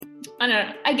I don't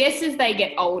know, I guess as they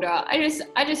get older, I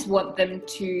just want them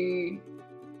to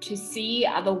see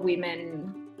other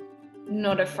women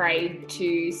not afraid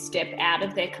to step out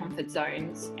of their comfort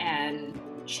zones and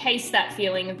chase that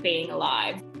feeling of being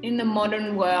alive. In the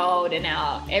modern world, in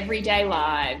our everyday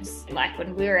lives, like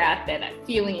when we're out there, that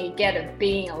feeling you get of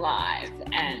being alive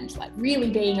and like really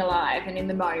being alive, and in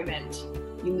the moment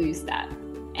you lose that.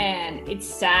 And it's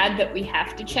sad that we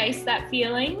have to chase that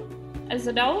feeling as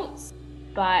adults,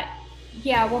 but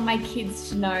yeah, I want my kids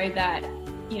to know that,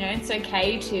 you know, it's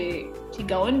okay to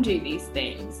go and do these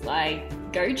things. Like,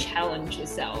 go challenge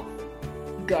yourself.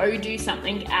 Go do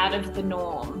something out of the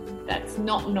norm that's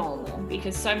not normal,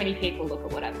 because so many people look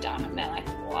at what I've done and they're like,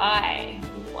 why?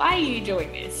 Why are you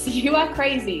doing this? You are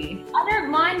crazy. I don't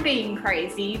mind being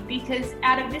crazy, because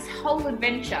out of this whole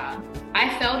adventure,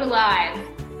 I felt alive.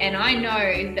 And I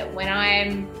know that when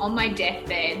I'm on my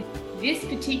deathbed, this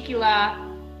particular,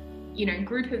 you know,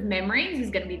 group of memories is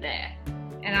going to be there.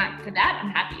 And for that, I'm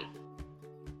happy.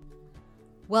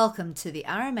 Welcome to the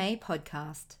RMA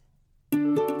podcast.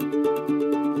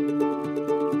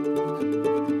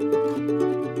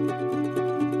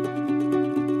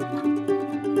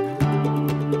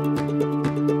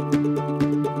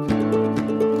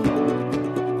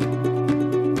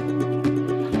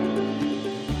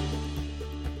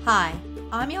 Hi,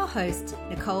 I'm your host,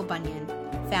 Nicole Bunyan,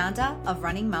 founder of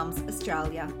Running Mums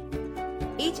Australia.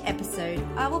 Each episode,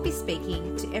 I will be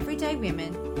speaking to everyday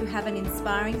women who have an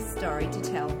inspiring story to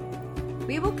tell.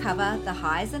 We will cover the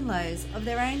highs and lows of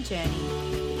their own journey,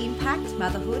 the impact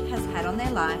motherhood has had on their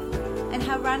life, and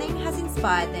how running has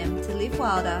inspired them to live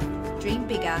wilder, dream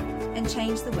bigger, and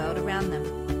change the world around them.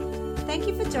 Thank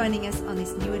you for joining us on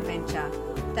this new adventure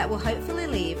that will hopefully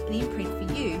leave an imprint for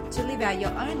you to live out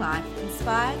your own life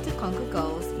inspired to conquer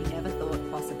goals you never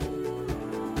thought possible.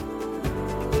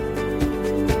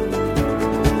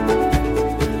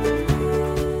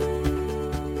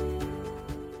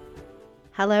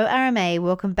 Hello RMA,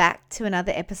 welcome back to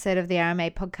another episode of the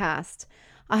RMA podcast.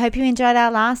 I hope you enjoyed our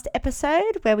last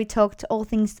episode where we talked all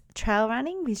things trail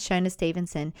running with Shona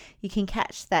Stevenson. You can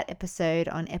catch that episode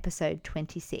on episode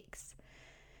 26.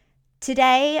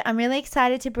 Today, I'm really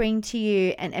excited to bring to you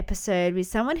an episode with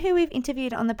someone who we've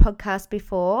interviewed on the podcast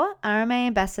before, RMA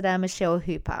Ambassador Michelle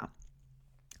Hooper.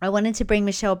 I wanted to bring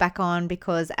Michelle back on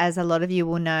because, as a lot of you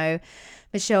will know,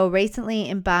 Michelle recently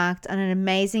embarked on an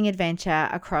amazing adventure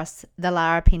across the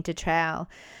Larapinta Trail.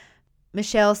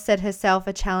 Michelle set herself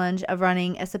a challenge of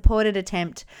running a supported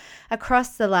attempt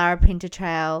across the Larapinta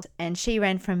Trail, and she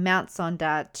ran from Mount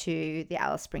Sonder to the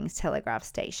Alice Springs Telegraph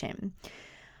Station.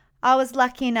 I was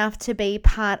lucky enough to be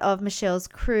part of Michelle's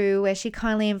crew, where she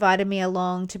kindly invited me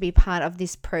along to be part of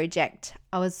this project.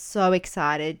 I was so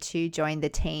excited to join the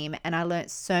team, and I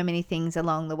learnt so many things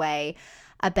along the way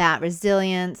about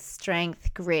resilience,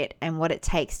 strength, grit, and what it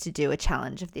takes to do a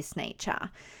challenge of this nature.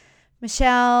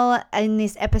 Michelle, in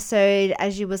this episode,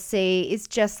 as you will see, is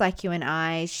just like you and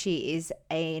I. She is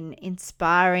an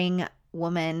inspiring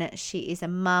woman. She is a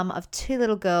mum of 2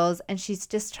 little girls, and she's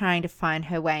just trying to find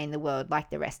her way in the world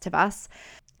like the rest of us.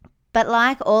 But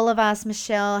like all of us,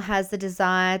 Michelle has the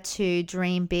desire to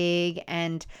dream big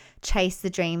and chase the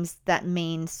dreams that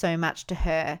mean so much to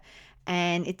her.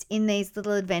 And it's in these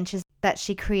little adventures that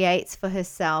she creates for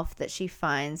herself that she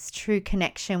finds true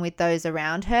connection with those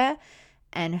around her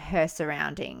and her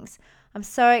surroundings. I'm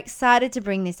so excited to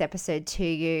bring this episode to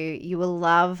you. You will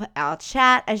love our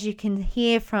chat. As you can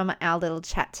hear from our little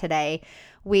chat today,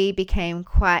 we became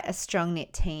quite a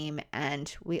strong-knit team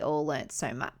and we all learnt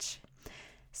so much.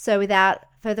 So without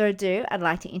further ado, I'd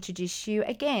like to introduce you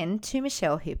again to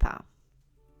Michelle Hooper.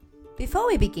 Before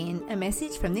we begin, a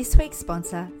message from this week's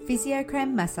sponsor,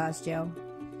 Physiocrem Massage Gel.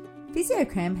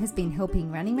 Physiocrem has been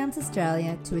helping Running Mums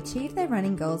Australia to achieve their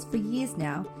running goals for years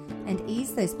now and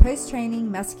ease those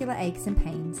post-training muscular aches and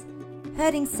pains.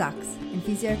 Hurting sucks, and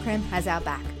Physiocrem has our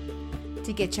back.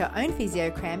 To get your own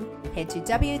Physiocrem, head to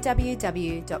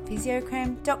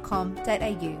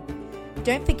www.physiocrem.com.au.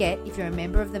 Don't forget, if you're a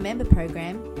member of the member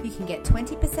program, you can get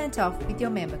 20% off with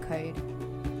your member code.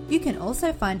 You can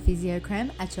also find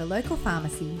Physiocrem at your local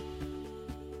pharmacy.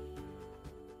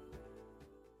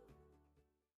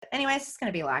 Anyway, it's just going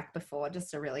to be like before,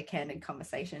 just a really candid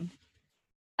conversation.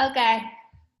 Okay.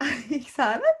 Are you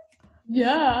excited?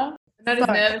 Yeah. Not as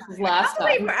nervous as last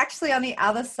time. We're actually on the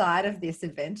other side of this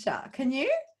adventure. Can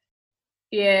you?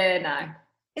 Yeah, no.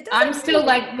 I'm still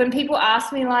like, when people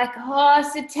ask me like, oh,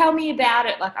 so tell me about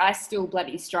it, like I still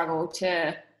bloody struggle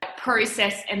to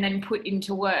process and then put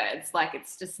into words. Like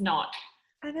it's just not.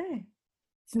 I know.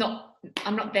 It's not,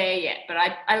 I'm not there yet, but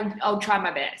I'll try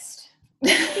my best.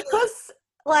 Because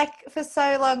like for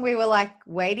so long we were like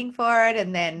waiting for it,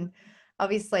 and then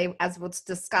obviously, as we'll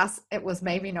discuss, it was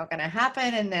maybe not going to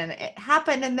happen, and then it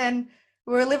happened, and then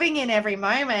we were living in every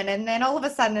moment, and then all of a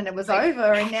sudden it was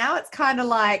over, and now it's kind of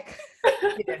like,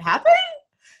 did it happen?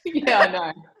 Yeah, I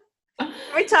know.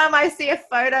 Every time I see a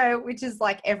photo, which is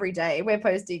like every day we're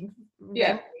posting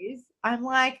Yeah. memories, I'm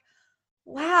like,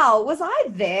 wow, was I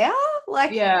there?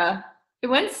 Like, Yeah. It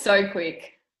went so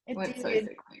quick. it Went so did.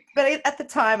 quick. But at the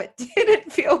time, it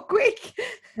didn't feel quick.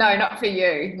 No, not for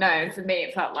you. No, for me,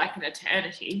 it felt like an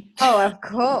eternity. Oh, of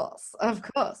course. Of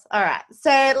course. All right. So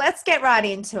let's get right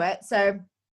into it. So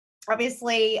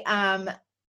obviously,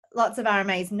 lots of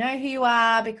RMAs know who you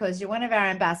are because you're one of our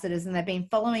ambassadors and they've been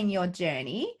following your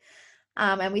journey.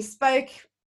 And we spoke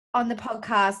on the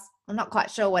podcast. I'm not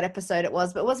quite sure what episode it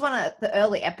was, but it was one of the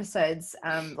early episodes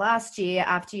last year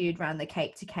after you'd run the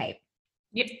Cape to Cape.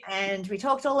 Yep. And we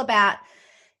talked all about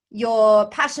your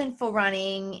passion for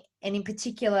running, and in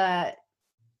particular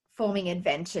forming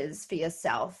adventures for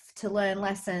yourself, to learn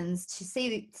lessons, to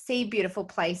see beautiful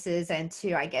places, and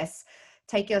to, I guess,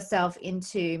 take yourself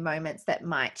into moments that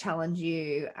might challenge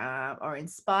you or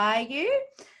inspire you.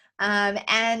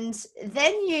 And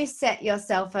then you set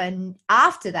yourself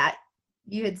after that,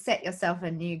 you had set yourself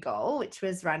a new goal, which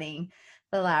was running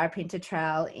the Larapinta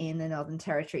Trail in the Northern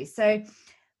Territory. So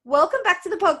welcome back to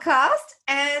the podcast,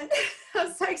 and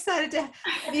I'm so excited to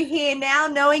have you here now,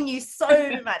 knowing you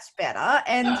so much better.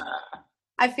 And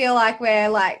I feel like we're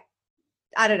like,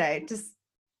 I don't know, just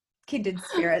kindred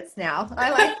spirits now.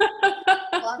 I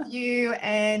love you,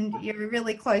 and you're a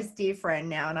really close dear friend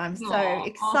now, and I'm so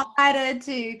excited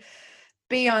to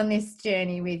be on this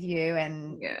journey with you.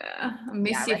 And yeah, I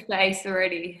miss your face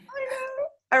already. I know.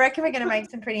 I reckon we're going to make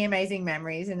some pretty amazing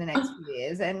memories in the next few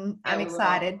years, and I'm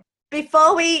excited.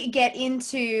 Before we get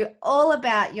into all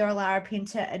about your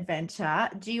Larapinta adventure,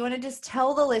 do you want to just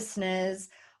tell the listeners,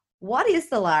 what is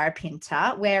the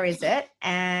Larapinta, where is it,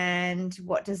 and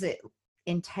what does it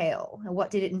entail? And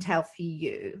what did it entail for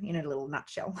you in a little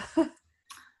nutshell?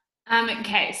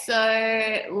 Okay, so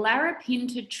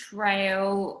Larapinta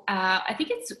Trail, I think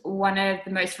it's one of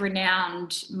the most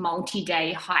renowned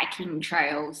multi-day hiking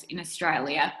trails in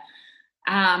Australia.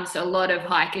 So a lot of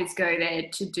hikers go there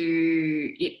to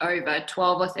do it over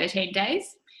 12 or 13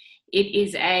 days. It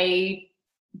is they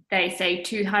say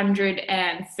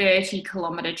 230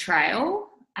 kilometre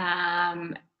trail,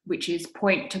 which is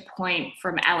point to point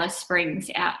from Alice Springs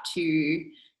out to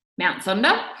Mount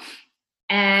Sonder.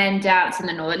 And it's in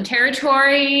the Northern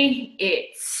Territory.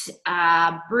 It's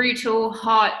brutal,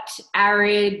 hot,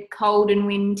 arid, cold in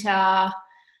winter.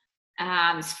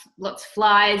 Lots of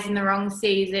flies in the wrong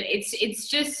season. It's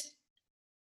just,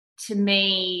 to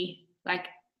me, like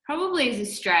probably as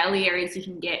Australia as you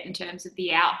can get in terms of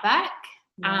the outback.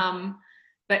 Yeah.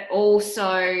 But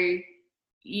also,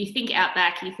 you think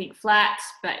outback, you think flat,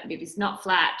 but it is not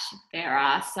flat. There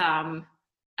are some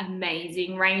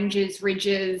amazing ranges,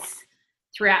 ridges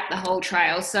throughout the whole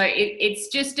trail. So it's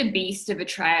just a beast of a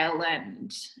trail.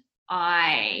 And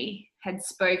I had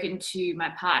spoken to my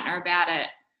partner about it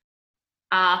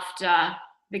after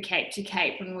the Cape to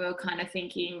Cape, and we were kind of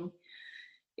thinking,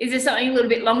 is there something a little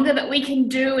bit longer that we can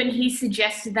do? And he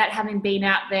suggested that, having been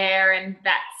out there, and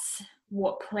that's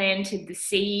what planted the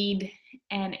seed,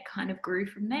 and it kind of grew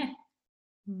from there.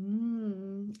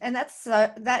 And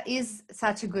that is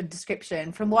such a good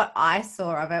description from what I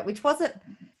saw of it, which wasn't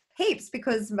heaps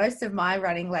because most of my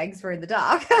running legs were in the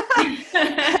dark.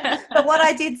 But what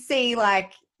I did see,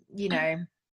 like, you know,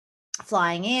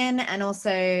 flying in, and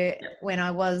also when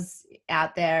I was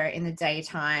out there in the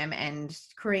daytime and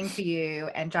crewing for you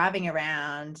and driving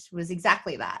around, was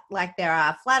exactly that. Like, there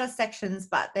are flatter sections,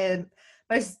 but there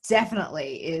most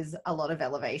definitely is a lot of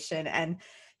elevation and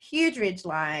huge ridge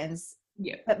lines,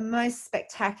 but most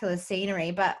spectacular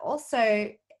scenery. But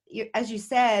also, as you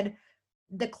said,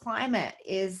 the climate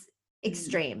is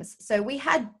extremes. So we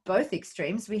had both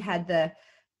extremes. We had the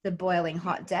boiling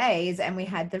hot days, and we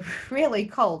had the really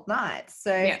cold nights.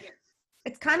 So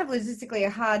it's kind of logistically a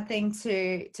hard thing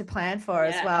to plan for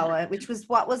as well, which was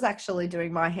what was actually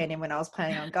doing my head in when I was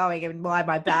planning on going, and why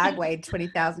my bag weighed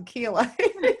 20,000 kilos.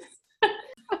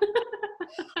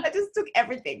 I just took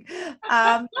everything.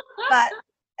 But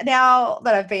now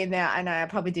that I've been there, I know I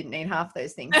probably didn't need half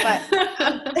those things.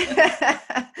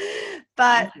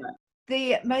 But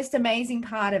the most amazing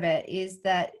part of it is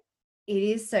that it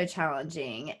is so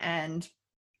challenging. And,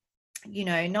 you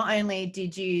know, not only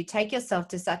did you take yourself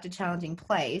to such a challenging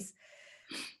place,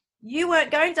 you weren't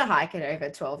going to hike it over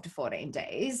 12 to 14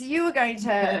 days. You were going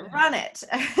to run it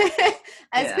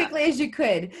as quickly as you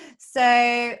could.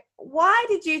 So why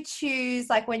did you choose,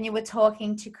 like when you were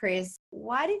talking to Chris,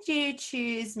 why did you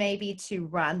choose maybe to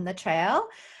run the trail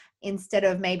instead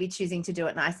of maybe choosing to do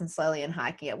it nice and slowly and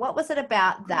hiking it? What was it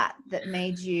about that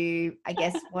made you, I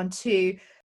guess, want to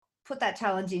put that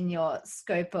challenge in your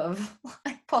scope of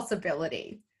like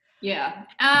possibility? Yeah.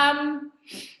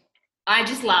 I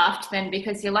just laughed then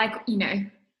because you're like,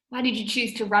 why did you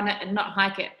choose to run it and not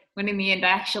hike it? When in the end I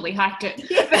actually hiked it.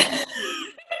 Yeah.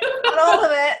 Not all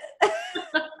of it.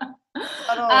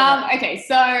 Not all of it. Okay,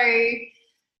 so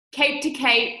Cape to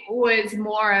Cape was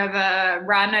more of a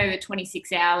run over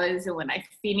 26 hours, and when I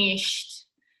finished,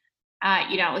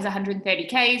 it was 130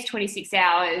 Ks, 26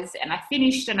 hours, and I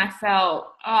finished and I felt,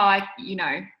 I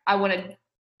wanted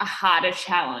a harder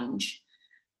challenge.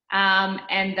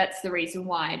 And that's the reason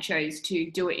why I chose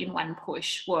to do it in one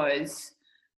push. Was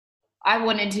I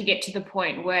wanted to get to the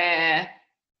point where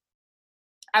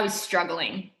I was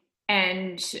struggling,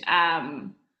 and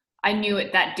I knew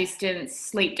at that distance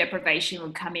sleep deprivation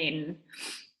would come in,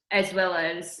 as well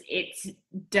as it's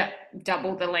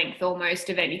double the length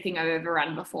almost of anything I've ever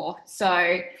run before.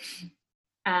 So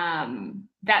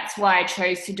that's why I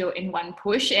chose to do it in one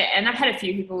push. And I've had a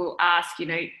few people ask,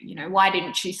 why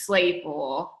didn't you sleep?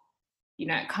 Or,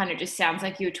 it kind of just sounds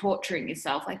like you're torturing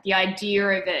yourself. Like, the idea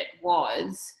of it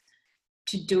was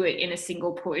to do it in a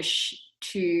single push,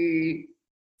 to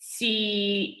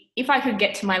see if I could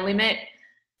get to my limit,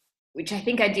 which I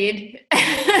think I did.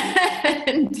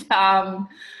 And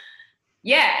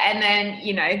and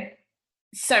then,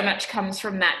 so much comes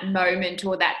from that moment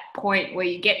or that point where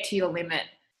you get to your limit.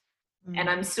 And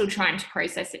I'm still trying to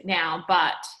process it now,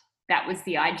 but that was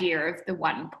the idea of the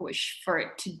one push, for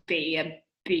it to be a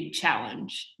big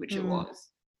challenge, which it was.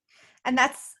 And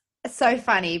that's so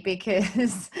funny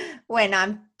because when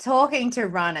I'm talking to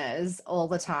runners all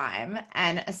the time,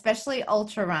 and especially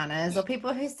ultra runners or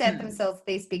people who set themselves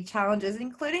these big challenges,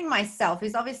 including myself,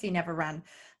 who's obviously never run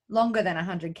longer than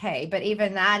 100K, but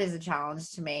even that is a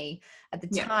challenge to me at the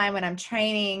time when I'm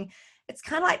training. It's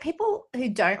kind of like people who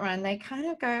don't run, they kind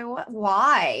of go, what,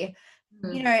 why?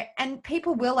 And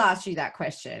people will ask you that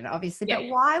question, obviously, but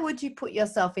why would you put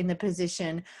yourself in the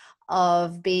position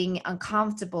of being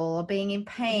uncomfortable or being in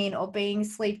pain or being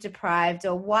sleep deprived?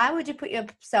 Or why would you put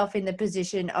yourself in the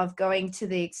position of going to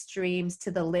the extremes,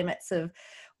 to the limits of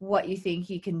what you think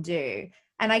you can do?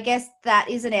 And I guess that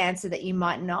is an answer that you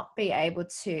might not be able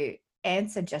to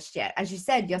answer just yet. As you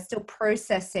said, you're still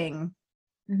processing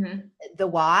the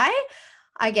why,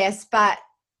 I guess, but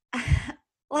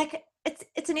like,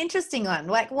 it's an interesting one.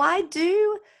 Like, why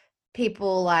do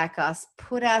people like us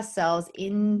put ourselves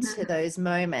into those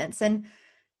moments? And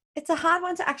it's a hard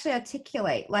one to actually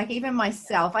articulate. Like, even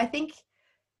myself, I think,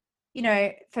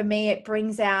 for me, it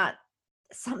brings out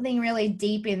something really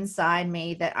deep inside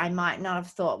me that I might not have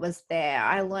thought was there.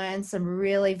 I learned some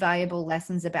really valuable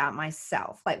lessons about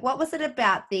myself. Like, what was it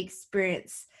about the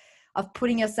experience of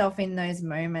putting yourself in those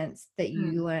moments that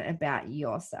you learn about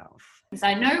yourself?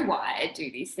 I know why I do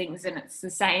these things, and it's the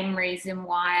same reason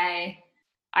why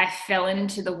I fell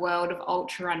into the world of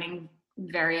ultra running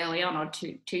very early on, or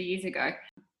two years ago.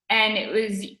 And it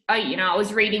was, I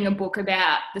was reading a book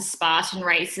about the Spartan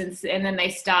races, and then they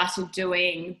started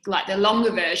doing like the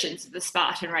longer versions of the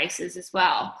Spartan races as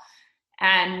well.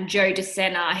 And Joe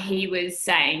DeSena, he was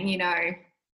saying,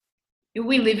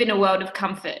 we live in a world of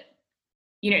comfort.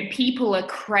 People are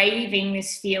craving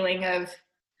this feeling of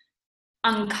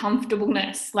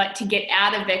uncomfortableness, like to get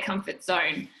out of their comfort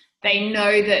zone. They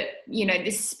know that,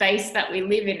 this space that we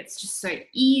live in, it's just so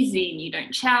easy and you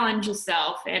don't challenge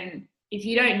yourself. And if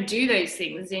you don't do those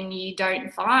things and you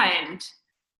don't find,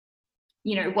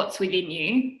 what's within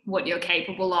you, what you're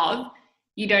capable of,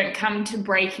 you don't come to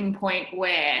breaking point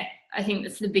where I think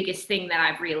that's the biggest thing that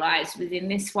I've realized within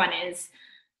this one is,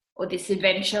 or this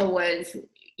adventure was,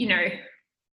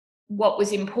 what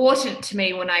was important to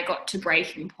me when I got to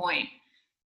breaking point.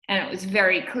 And it was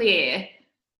very clear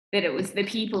that it was the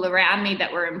people around me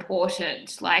that were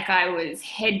important. Like, I was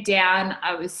head down,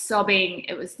 I was sobbing,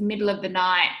 it was the middle of the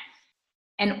night,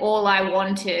 and all I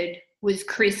wanted was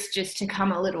Chris just to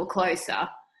come a little closer.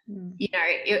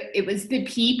 It was the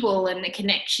people and the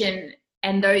connection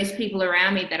and those people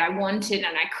around me that I wanted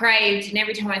and I craved. And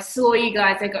every time I saw you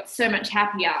guys, I got so much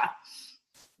happier.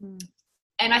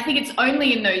 And I think it's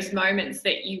only in those moments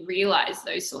that you realize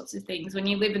those sorts of things, when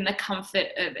you live in the comfort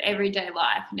of everyday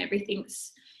life and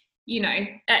everything's,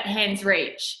 at hand's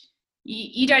reach.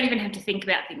 You don't even have to think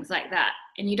about things like that,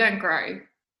 and you don't grow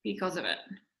because of it.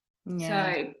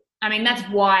 Yeah. So, that's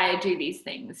why I do these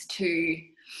things, to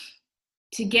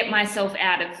get myself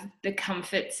out of the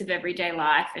comforts of everyday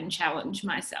life and challenge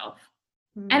myself.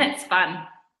 And it's fun.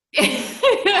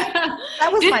 That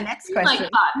was my next question.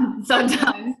 Like fun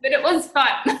sometimes, but it was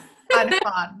fun.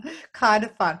 Kind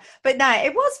of fun. But no,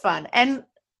 it was fun. And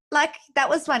like, that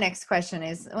was my next question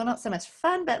is, well, not so much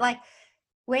fun, but like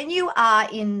when you are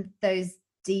in those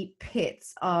deep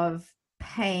pits of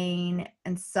pain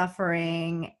and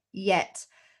suffering, yet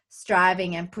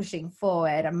striving and pushing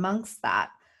forward amongst that,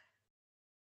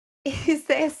 is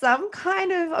there some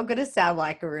kind of, I'm going to sound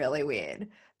like really weird,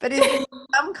 but is there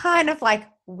some kind of like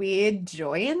weird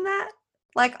joy in that?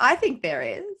 Like, I think there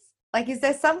is. Like, is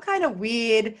there some kind of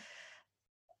weird,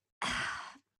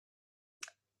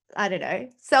 I don't know,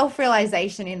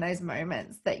 self-realization in those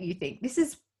moments that you think, this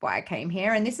is why I came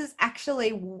here and this is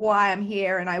actually why I'm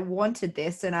here and I wanted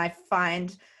this, and I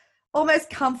find almost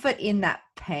comfort in that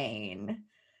pain?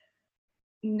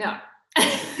 No.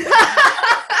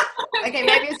 Okay,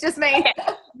 maybe it's just me.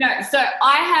 No, so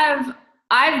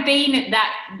I've been at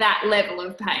that level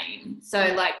of pain.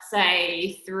 So like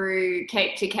say through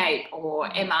Cape to Cape or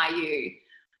MRU,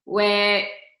 where,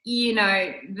 you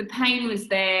know, the pain was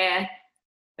there,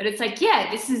 but it's like, yeah,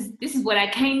 this is what I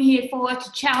came here for,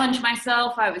 to challenge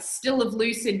myself. I was still of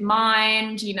lucid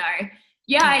mind, you know.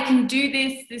 Yeah, I can do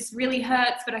this. This really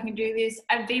hurts, but I can do this.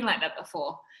 I've been like that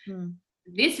before.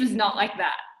 This was not like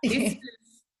that.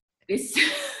 This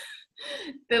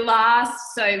the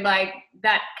last, so like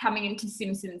that coming into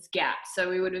Simpsons Gap. So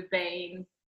we would have been,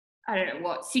 I don't know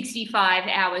what, 65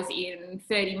 hours in,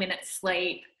 30 minutes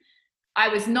sleep. I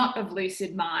was not of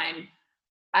lucid mind.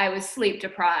 I was sleep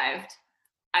deprived.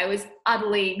 I was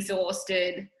utterly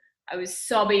exhausted. I was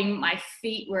sobbing. My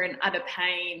feet were in utter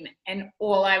pain. And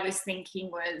all I was thinking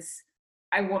was,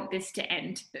 I want this to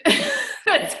end.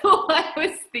 That's all I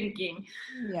was thinking.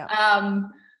 Yeah.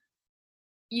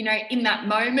 You know, in that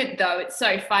moment though, it's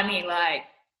so funny, like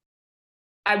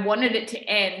I wanted it to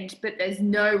end, but there's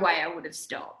no way I would have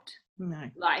stopped. No.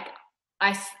 Like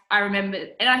I remember,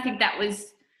 and I think that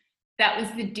was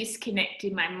the disconnect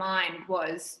in my mind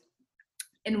was,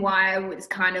 and why I was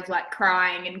kind of like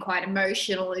crying and quite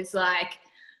emotional, is like,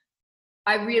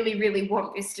 I really, really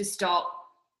want this to stop,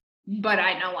 but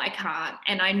I know I can't.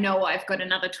 And I know I've got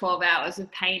another 12 hours of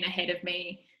pain ahead of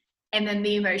me. And then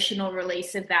the emotional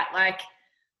release of that, like,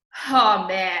 oh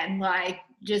man, like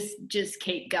just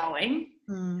keep going.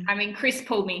 I mean, Chris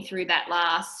pulled me through that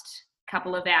last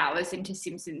couple of hours into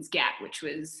Simpsons Gap, which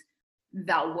was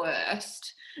the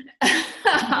worst.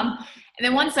 And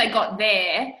then once I got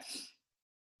there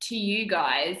to you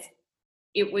guys,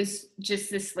 it was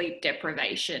just the sleep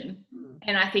deprivation.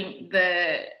 And I think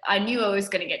I knew I was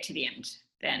going to get to the end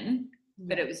then,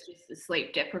 but it was just the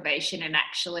sleep deprivation and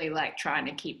actually like trying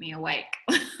to keep me awake.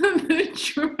 The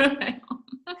trail.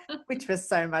 Which was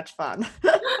so much fun.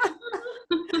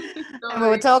 And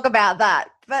we'll talk about that.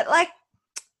 But like,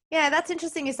 yeah, that's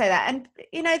interesting you say that. And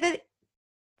you know, the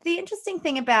interesting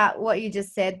thing about what you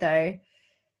just said though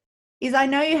is, I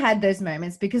know you had those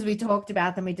moments because we talked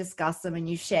about them, we discussed them, and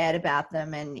you shared about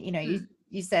them, and you know,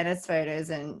 you sent us photos,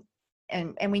 and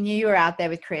we knew you were out there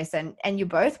with Chris, and you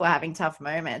both were having tough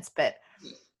moments. But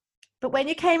when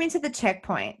you came into the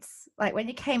checkpoints, like when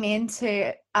you came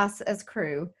into us as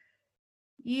crew,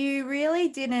 you really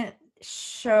didn't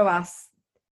show us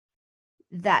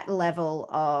that level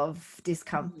of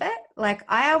discomfort. Like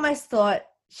I almost thought,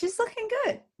 she's looking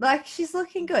good. Like she's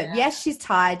looking good. Yeah. Yes, she's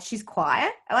tired. She's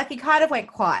quiet. Like you kind of went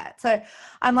quiet. So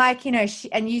I'm like, you know,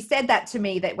 and you said that to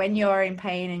me, that when you're in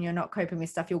pain and you're not coping with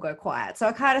stuff, you'll go quiet. So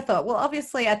I kind of thought, well,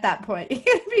 obviously at that point, you're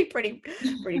going to be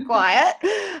pretty quiet,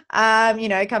 you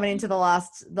know, coming into the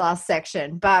last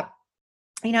section. But,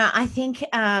 you know, I think,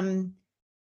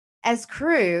 as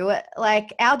crew,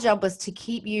 like our job was to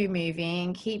keep you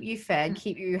moving, keep you fed,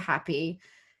 keep you happy,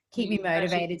 keep you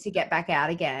motivated to get back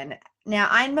out again. Now,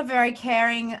 I'm a very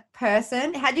caring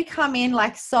person. Had you come in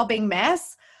like sobbing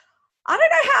mess, I don't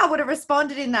know how I would have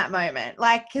responded in that moment.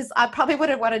 Like, because I probably would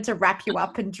have wanted to wrap you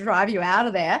up and drive you out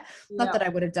of there. Not that I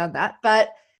would have done that, but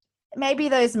maybe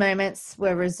those moments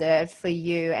were reserved for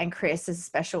you and Chris as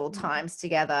special times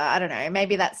together. I don't know.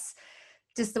 Maybe that's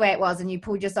just the way it was, and you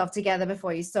pulled yourself together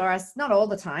before you saw us. Not all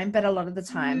the time, but a lot of the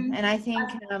time. And I think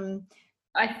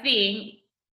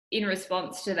in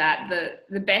response to that,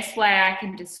 the best way I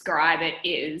can describe it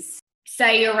is,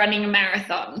 say you're running a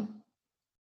marathon.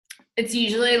 It's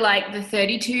usually like the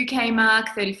 32K mark,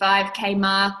 35K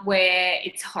mark, where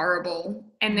it's horrible.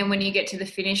 And then when you get to the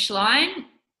finish line,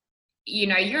 you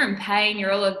know, you're in pain,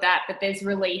 you're all of that, but there's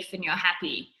relief and you're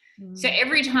happy. So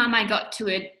every time I got to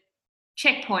a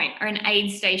checkpoint or an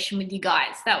aid station with you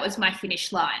guys, that was my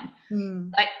finish line.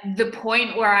 Like the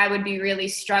point where I would be really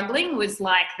struggling was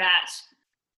like that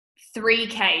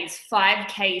 3Ks,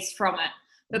 5Ks from it,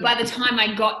 But by the time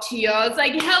I got to you, I was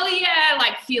like, hell yeah,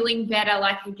 like feeling better.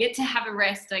 Like I get to have a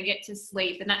rest, I get to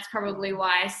sleep. And that's probably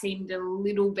why I seemed a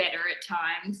little better at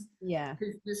times. Yeah.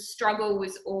 Because the struggle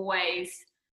was always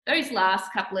those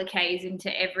last couple of Ks into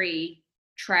every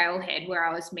trailhead where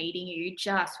I was meeting you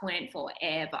just went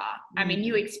forever. I mean,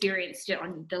 you experienced it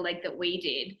on the leg that we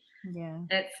did. Yeah.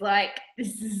 It's like,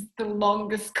 this is the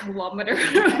longest kilometer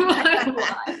of my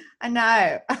life. I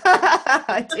know.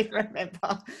 I do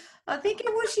remember. I'm thinking,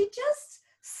 what's she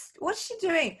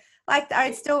doing? Like,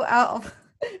 I still,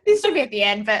 this should be at the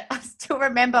end, but I still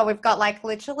remember we've got like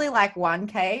literally like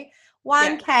 1K,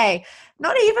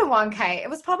 not even 1K. It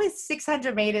was probably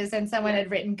 600 meters and someone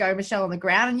had written "Go Michelle" on the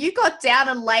ground and you got down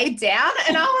and laid down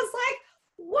and I was like,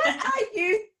 what are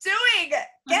you doing?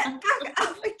 Get back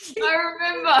up again. I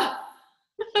remember.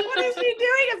 What is she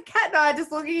doing? And Kat and I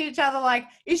just looking at each other like,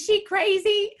 is she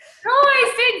crazy? No,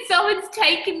 I said someone's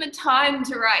taken the time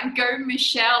to write "Go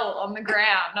Michelle" on the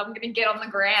ground. I'm going to get on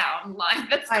the ground. Like,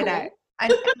 that's cool. I know.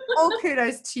 And all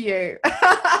kudos to you.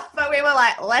 But we were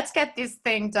like, let's get this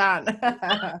thing done.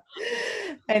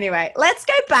 Anyway, let's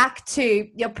go back to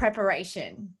your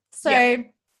preparation. So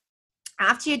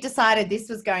after you decided this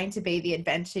was going to be the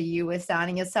adventure you were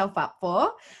signing yourself up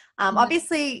for,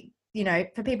 obviously, you know,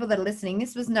 for people that are listening,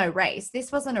 this was no race.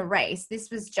 This wasn't a race. This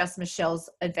was just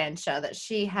Michelle's adventure that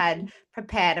she had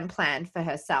prepared and planned for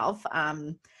herself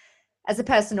as a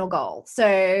personal goal.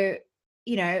 So,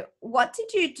 you know, what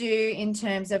did you do in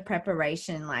terms of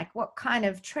preparation? Like, what kind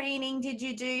of training did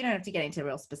you do? You don't have to get into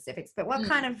real specifics, but what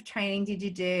kind of training did you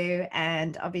do?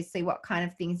 And obviously, what kind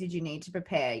of things did you need to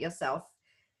prepare yourself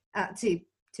to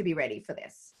be ready for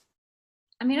this?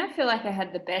 I mean, I feel like I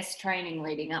had the best training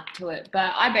leading up to it,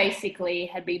 but I basically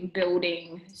had been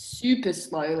building super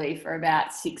slowly for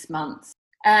about 6 months.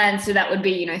 And so that would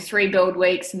be, you know, 3 build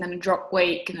weeks and then a drop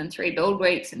week and then 3 build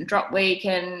weeks and a drop week.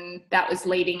 And that was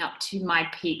leading up to my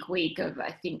peak week of,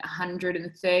 I think,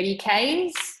 130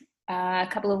 Ks a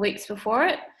couple of weeks before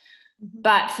it.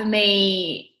 But for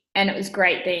me, and it was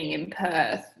great being in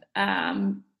Perth,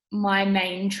 my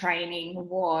main training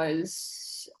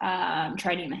was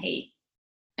training the heat.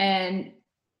 And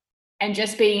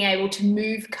just being able to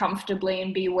move comfortably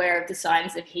and be aware of the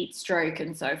signs of heat stroke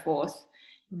and so forth,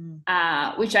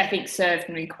 which I think served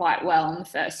me quite well in the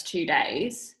first 2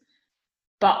 days.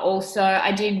 But also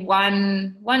I did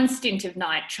one stint of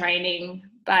night training.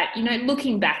 But, you know,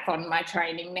 looking back on my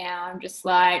training now, I'm just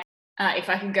like, if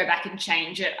I could go back and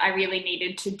change it, I really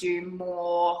needed to do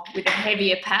more with a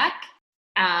heavier pack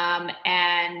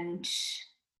and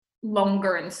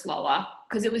longer and slower,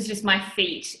 because it was just my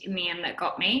feet in the end that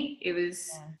got me. It was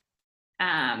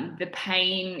the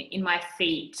pain in my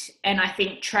feet, and I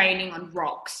think training on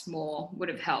rocks more would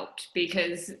have helped,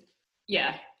 because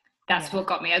that's what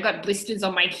got me. I got blisters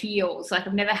on my heels. Like,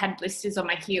 I've never had blisters on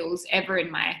my heels ever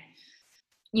in my,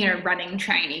 you know, running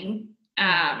training,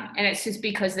 and it's just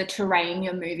because the terrain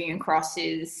you're moving across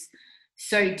is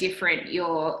so different.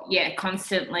 You're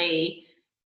constantly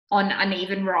on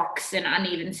uneven rocks and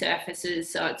uneven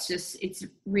surfaces. So it's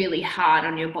really hard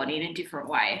on your body in a different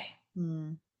way.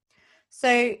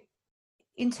 So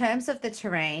in terms of the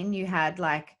terrain you had,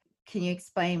 like, can you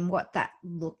explain what that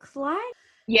looks like?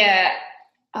 Yeah.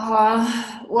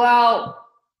 Well,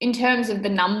 in terms of the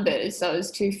numbers, so it was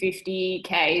 250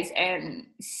 Ks and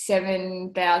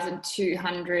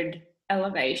 7,200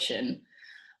 elevation.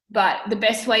 But the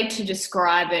best way to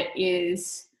describe it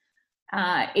is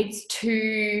it's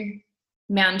 2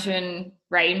 mountain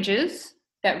ranges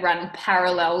that run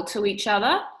parallel to each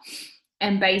other.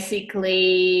 And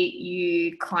basically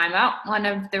you climb up one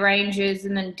of the ranges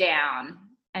and then down,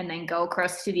 and then go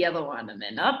across to the other one, and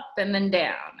then up and then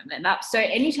down and then up. So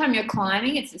anytime you're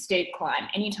climbing, it's a steep climb.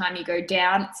 Anytime you go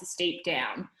down, it's a steep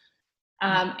down.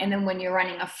 And then when you're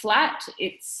running a flat,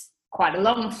 it's quite a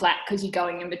long flat because you're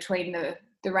going in between the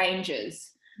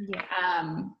ranges.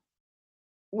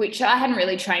 Which I hadn't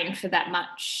really trained for that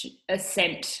much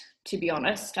ascent, to be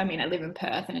honest. I mean, I live in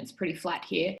Perth and it's pretty flat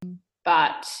here.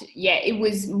 But yeah, it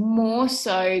was more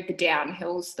so the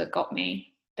downhills that got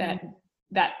me, that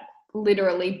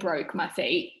literally broke my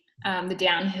feet. The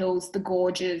downhills, the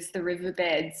gorges, the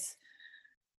riverbeds,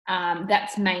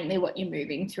 that's mainly what you're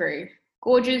moving through.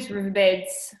 Gorges,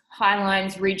 riverbeds,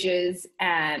 highlines, ridges,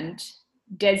 and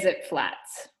desert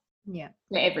flats. Yeah,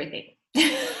 everything.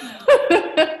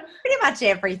 Pretty much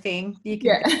everything you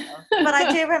can think of. But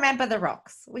I do remember the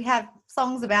rocks. We have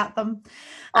songs about them.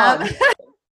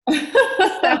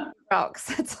 Rocks,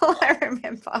 that's all I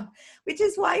remember, which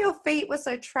is why your feet were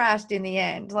so trashed in the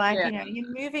end. Like, you know,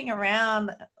 you're moving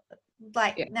around,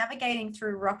 like navigating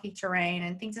through rocky terrain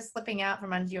and things are slipping out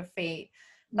from under your feet.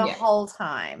 the whole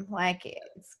time. Like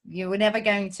you were never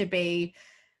going to be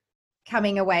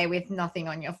coming away with nothing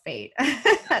on your feet.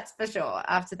 That's for sure.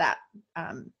 After that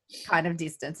kind of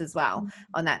distance as well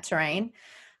on that terrain.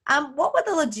 What were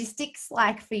the logistics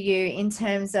like for you in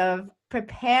terms of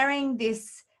preparing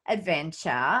this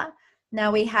adventure?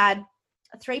 Now we had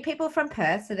 3 people from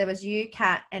Perth. So there was you,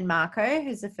 Kat, and Marco,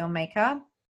 who's a filmmaker.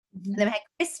 Then we had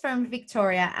Chris from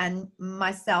Victoria and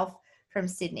myself from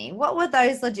Sydney. What were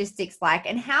those logistics like?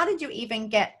 And how did you even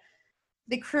get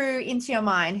the crew into your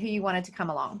mind who you wanted to come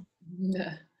along?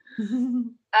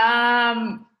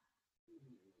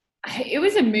 It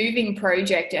was a moving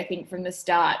project, I think, from the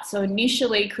start. So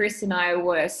initially, Chris and I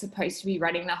were supposed to be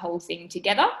running the whole thing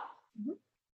together,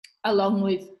 along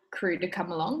with crew to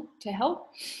come along to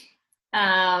help.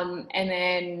 And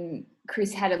then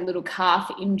Chris had a little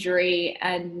calf injury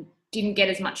and didn't get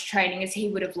as much training as he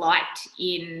would have liked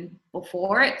in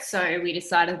before it. So we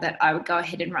decided that I would go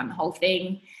ahead and run the whole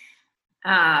thing.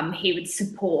 He would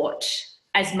support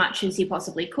as much as he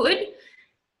possibly could.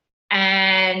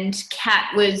 And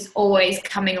Kat was always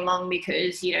coming along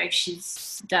because, you know,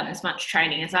 she's done as much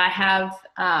training as I have.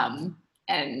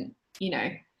 And, you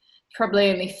know, probably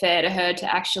only fair to her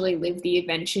to actually live the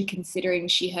adventure, considering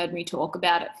she heard me talk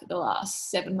about it for the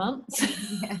last 7 months.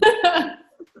 Yeah.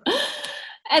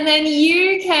 And then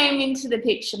you came into the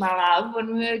picture, my love,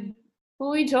 when what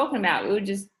were we talking about? We were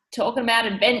just talking about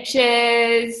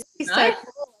adventures. So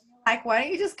cool. Like, why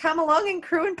don't you just come along and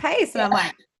crew and pace? And I'm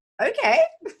like, okay.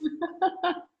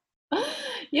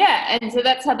 Yeah, and so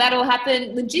that's how that all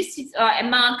happened. Logistics,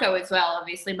 and Marco as well.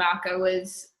 Obviously, Marco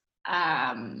was.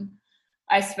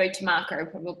 I spoke to Marco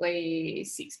probably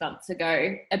 6 months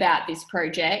ago about this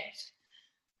project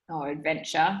or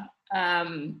adventure,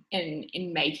 and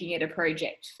in making it a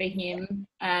project for him.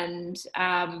 And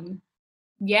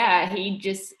yeah, he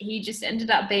just ended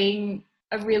up being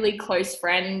a really close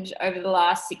friend over the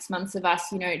last 6 months of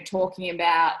us, you know, talking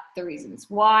about the reasons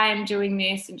why I'm doing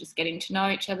this and just getting to know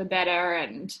each other better.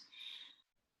 And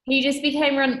he just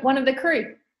became one of the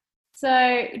crew.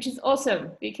 So, which is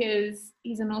awesome because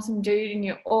he's an awesome dude and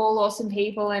you're all awesome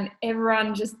people and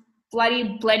everyone just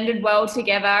bloody blended well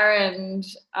together. And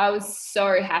I was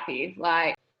so happy,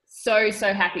 like so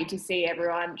happy to see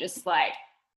everyone just like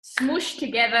smooshed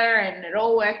together and it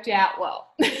all worked out well.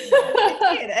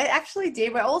 It actually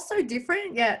did. We're all so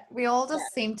different, yet we all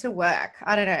just seem to work.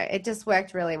 I don't know. It just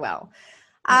worked really well.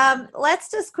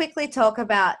 Let's just quickly talk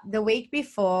about the week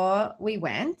before we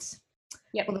went.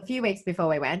 Well, a few weeks before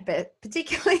we went, but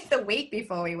particularly the week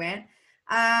before we went,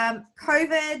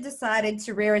 COVID decided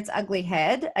to rear its ugly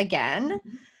head again,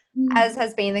 as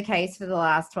has been the case for the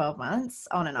last 12 months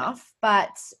on and off.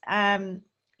 But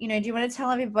you know, do you want to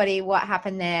tell everybody what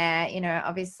happened there? You know,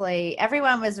 obviously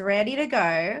everyone was ready to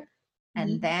go.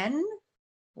 And then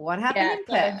what happened in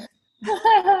Perth?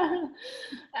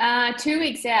 2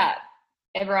 weeks out,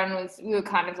 we were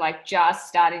kind of like just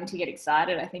starting to get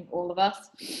excited, I think all of us.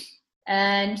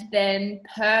 And then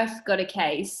Perth got a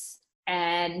case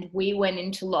and we went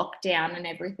into lockdown and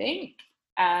everything.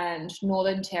 And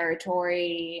Northern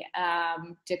Territory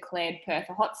declared Perth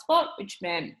a hotspot, which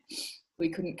meant we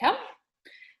couldn't come.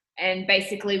 And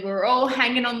basically we were all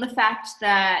hanging on the fact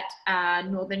that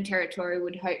Northern Territory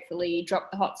would hopefully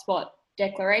drop the hotspot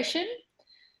declaration,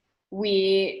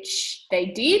 which they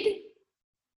did.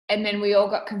 And then we all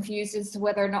got confused as to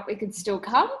whether or not we could still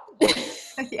come.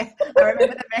 Yeah, I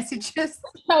remember the messages.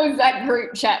 That was that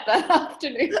group chat that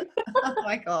afternoon. Oh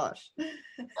my gosh.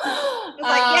 I was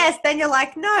like, yes, then you're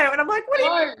like, no. And I'm like, what do you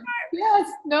mean?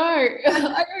 Yes, no,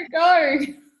 I don't go.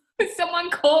 Someone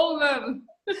call them.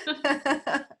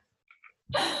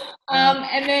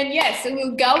 And then, so we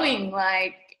were going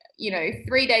like, you know,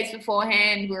 3 days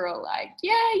beforehand, we were all like,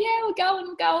 yeah, we're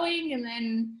going. And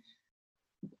then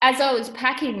as I was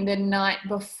packing the night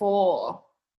before,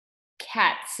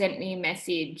 Kat sent me a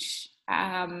message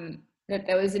that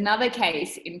there was another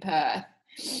case in Perth.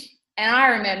 And I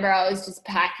remember I was just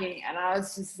packing and I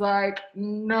was just like,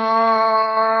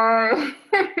 no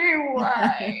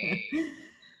way.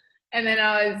 And then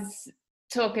I was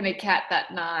talking to Kat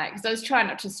that night because I was trying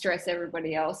not to stress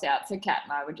everybody else out. So Kat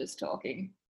and I were just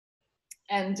talking.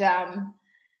 And I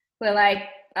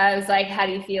was like, how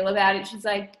do you feel about it? She's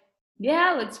like,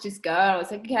 yeah, let's just go. I was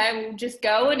like, okay, we'll just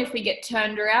go. And if we get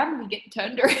turned around, we get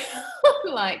turned around.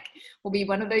 Like, we'll be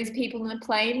one of those people in the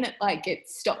plane that like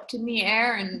gets stopped in the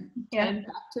air and turned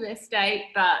back to their state.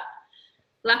 But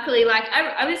luckily, like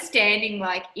I was standing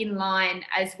like in line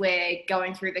as we're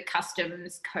going through the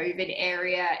customs COVID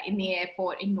area in the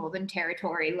airport in Northern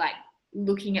Territory, like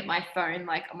looking at my phone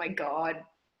like, oh my God,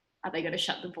 are they going to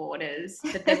shut the borders?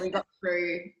 But then we got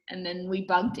through, and then we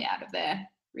bugged out of there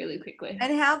really quickly.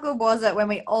 And how good was it when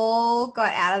we all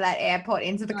got out of that airport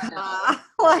into the car?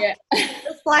 Like,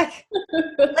 it's like,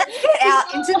 let's get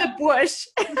out into the bush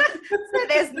so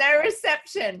there's no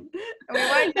reception and we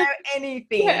won't know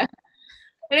anything. Yeah.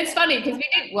 And it's funny because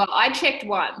I checked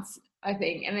once, I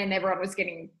think, and then everyone was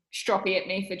getting stroppy at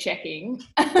me for checking.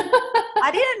 I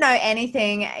didn't know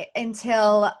anything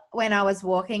until when I was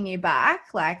walking you back,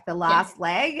 like the last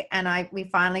leg, and we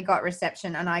finally got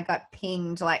reception, and I got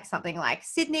pinged like something like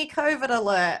Sydney COVID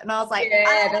alert, and I was like,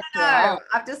 I don't know. Right.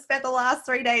 I've just spent the last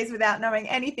 3 days without knowing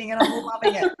anything, and I'm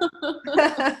loving it.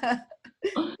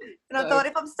 And I thought,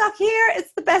 if I'm stuck here,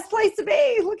 it's the best place to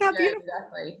be. Look how beautiful.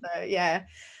 Exactly. So, yeah.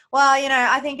 Well,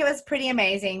 I think it was pretty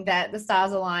amazing that the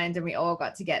stars aligned and we all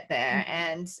got to get there.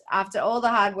 And after all the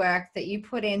hard work that you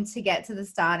put in to get to the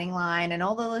starting line and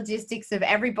all the logistics of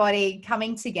everybody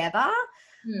coming together,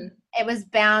 it was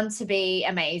bound to be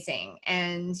amazing.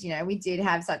 And, we did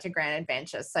have such a grand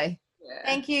adventure. So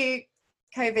thank you,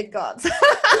 COVID gods.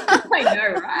 I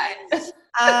know,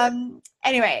 right?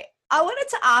 Anyway, I wanted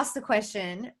to ask the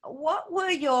question, what were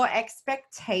your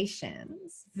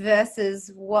expectations versus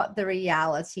what the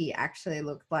reality actually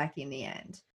looked like in the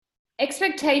end?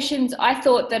 Expectations, I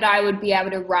thought that I would be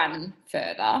able to run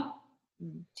further,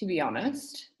 to be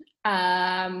honest.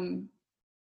 But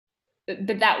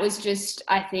that was just,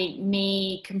 I think,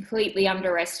 me completely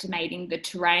underestimating the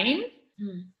terrain.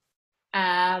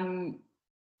 I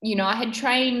had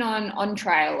trained on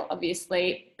trail,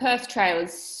 obviously. Perth trail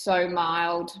is so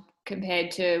mild compared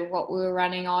to what we were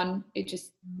running on. It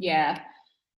just,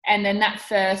 And then that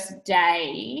first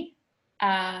day,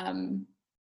 I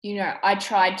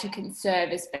tried to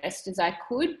conserve as best as I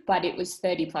could, but it was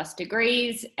 30 plus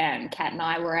degrees and Kat and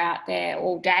I were out there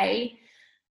all day.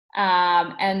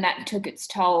 And that took its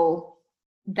toll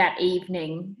that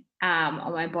evening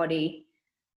on my body.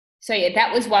 So,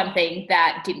 that was one thing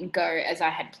that didn't go as I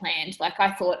had planned. Like,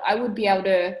 I thought I would be able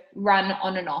to run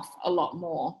on and off a lot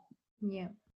more. Yeah.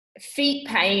 Feet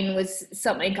pain was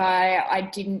something I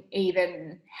didn't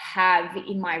even have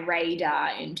in my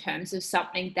radar in terms of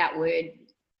something that would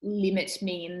limit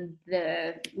me in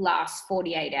the last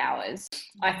 48 hours.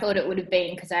 I thought it would have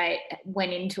been because I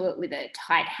went into it with a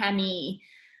tight hammy.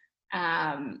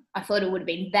 I thought it would have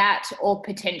been that, or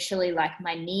potentially like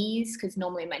my knees, because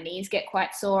normally my knees get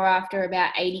quite sore after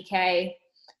about 80K.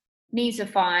 Knees are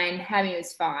fine. Hammy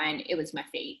was fine. It was my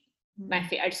feet.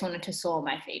 I just wanted to saw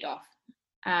my feet off.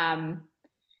 And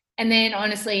then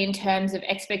honestly, in terms of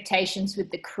expectations with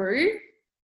the crew,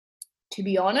 to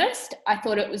be honest, I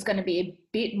thought it was going to be a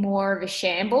bit more of a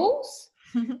shambles,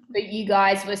 but you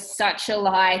guys were such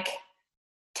a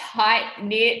tight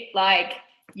knit,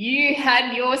 you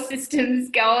had your systems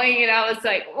going, and I was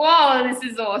like, whoa, this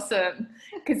is awesome.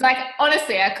 Because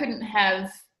honestly, I couldn't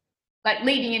have,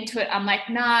 leading into it, I'm like,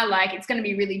 nah, it's going to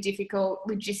be really difficult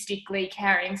logistically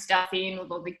carrying stuff in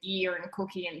with all the gear and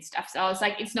cooking and stuff. So I was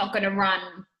like, it's not going to run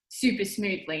super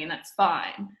smoothly, and that's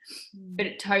fine. But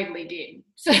it totally did.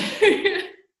 So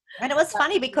and it was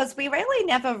funny because we really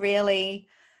never really,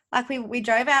 we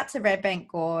drove out to Red Bank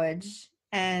Gorge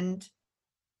and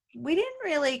we didn't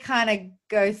really kind of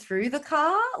go through the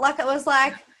car. It was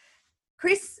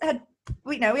Chris had,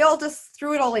 we all just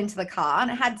threw it all into the car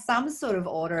and it had some sort of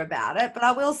order about it. But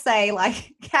I will say,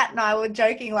 Kat and I were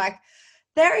joking,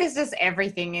 there is just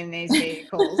everything in these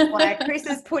vehicles. Chris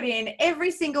has put in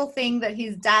every single thing that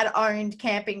his dad owned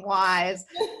camping wise.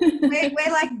 We're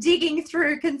digging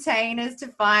through containers to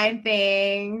find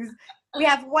things. We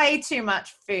have way too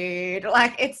much food.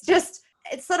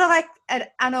 It's sort of like an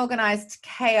unorganized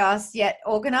chaos yet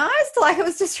organized. It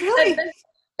was just really...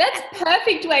 That's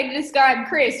perfect way to describe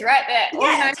Chris right there.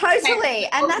 Yeah, totally.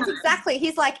 And that's exactly,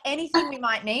 he's like, anything we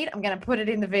might need, I'm going to put it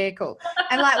in the vehicle.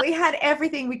 And we had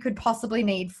everything we could possibly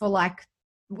need for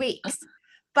weeks.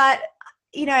 But,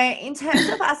 in terms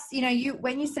of us,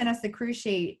 when you sent us the crew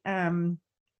sheet, and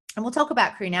we'll talk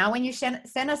about crew now, when you sent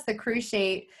us the crew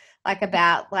sheet,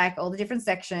 about all the different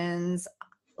sections,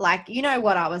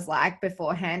 what I was like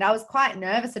beforehand, I was quite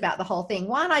nervous about the whole thing.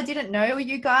 One, I didn't know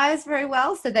you guys very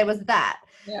well. So there was that.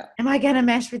 Yeah. Am I going to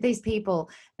mesh with these people?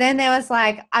 Then there was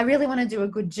I really want to do a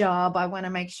good job. I want to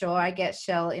make sure I get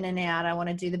Shell in and out. I want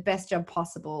to do the best job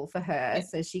possible for her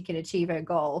so she can achieve her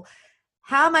goal.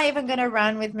 How am I even going to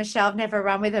run with Michelle? I've never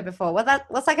run with her before. What's that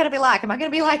going to be like? Am I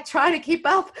going to be trying to keep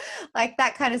up?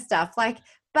 That kind of stuff.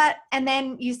 And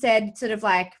then you said sort of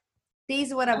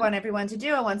these are what I want everyone to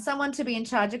do. I want someone to be in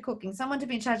charge of cooking, someone to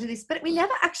be in charge of this. But we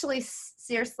never actually,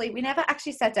 seriously, we never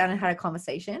actually sat down and had a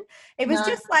conversation. It was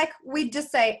just like, we'd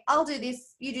just say, I'll do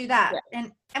this, you do that. Yeah.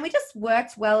 And we just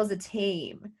worked well as a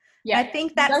team. Yeah. And I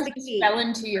think that's the key. Fell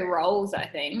into your roles, I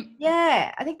think.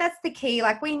 Yeah. I think that's the key.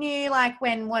 Like we knew like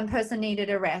when one person needed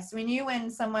a rest, we knew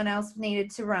when someone else needed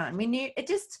to run. We knew it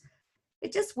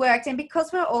just worked. And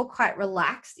because we're all quite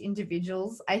relaxed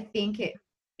individuals, I think it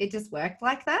just worked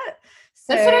like that.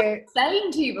 So that's what I was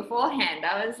saying to you beforehand.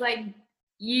 I was like,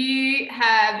 you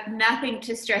have nothing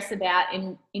to stress about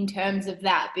in terms of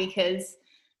that, because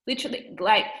literally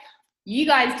like you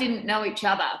guys didn't know each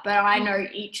other, but I know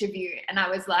each of you. And I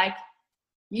was like,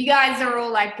 you guys are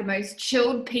all like the most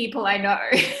chilled people I know.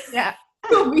 Yeah.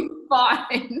 You'll be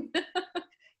fine.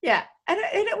 Yeah. And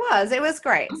it was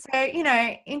great. So, you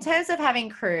know, in terms of having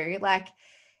crew, like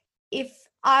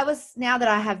now that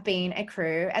I have been a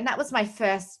crew, and that was my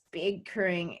first big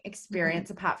crewing experience,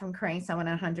 apart from crewing someone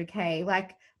at 100K,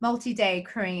 like multi-day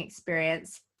crewing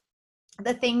experience.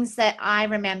 The things that I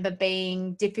remember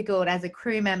being difficult as a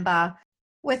crew member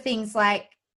were things like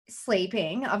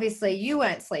sleeping. Obviously you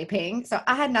weren't sleeping, so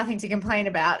I had nothing to complain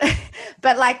about.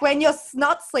 But like when you're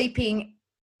not sleeping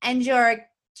and you're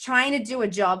trying to do a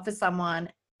job for someone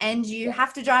and you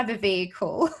have to drive a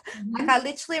vehicle, like I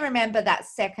literally remember that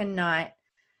second night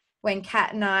when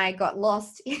Kat and I got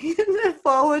lost in the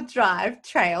forward drive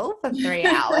trail for 3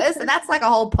 hours. And that's like a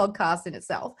whole podcast in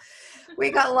itself. We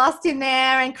got lost in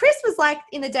there, and Chris was like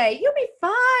in the day, you'll be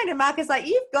fine. And Mark is like,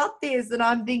 you've got this. And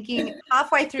I'm thinking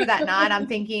halfway through that night, I'm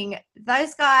thinking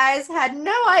those guys had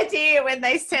no idea when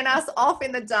they sent us off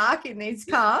in the dark in these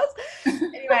cars.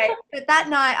 Anyway, but that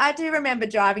night I do remember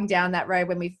driving down that road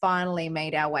when we finally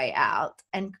made our way out,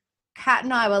 and Kat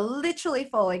and I were literally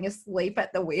falling asleep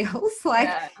at the wheels. Like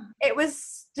It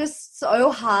was just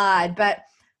so hard. But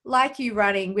like you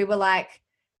running, we were like,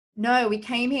 no, we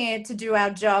came here to do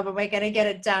our job and we're going to get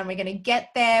it done. We're going to get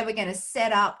there. We're going to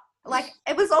set up. Like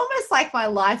it was almost like my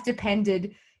life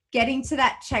depended getting to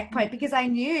that checkpoint, because I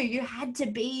knew we had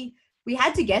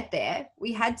to get there.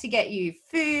 We had to get you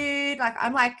food. Like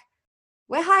I'm like,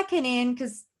 we're hiking in,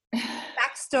 because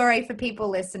backstory for people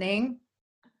listening,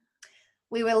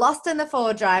 we were lost in the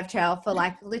forward drive trail for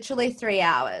like literally 3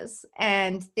 hours,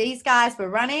 and these guys were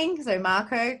running. So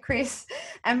Marco, Chris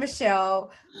and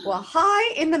Michelle were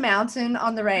high in the mountain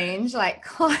on the range, like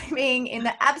climbing in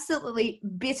the absolutely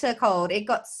bitter cold. It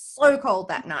got so cold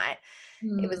that night.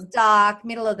 It was dark,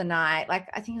 middle of the night. Like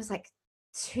I think it was like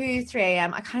 2, 3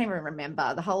 a.m. I can't even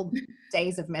remember. The whole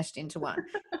days have meshed into one.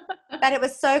 But it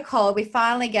was so cold. We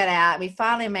finally get out. We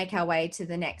finally make our way to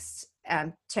the next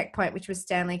checkpoint, which was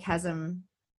Stanley Chasm.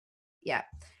 Yeah.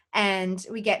 And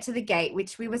we get to the gate,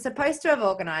 which we were supposed to have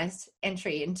organized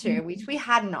entry into, which we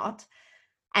had not.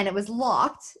 And it was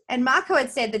locked. And Marco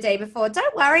had said the day before,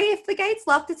 don't worry if the gate's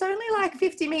locked. It's only like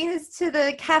 50 meters to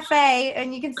the cafe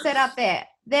and you can set up there.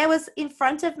 There was in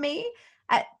front of me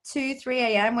at 2, 3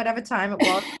 a.m., whatever time it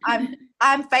was.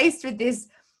 I'm faced with this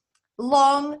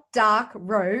long, dark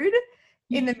road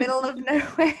in the middle of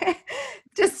nowhere,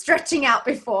 just stretching out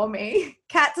before me.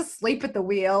 Cat's asleep at the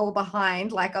wheel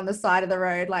behind, like on the side of the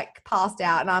road, like passed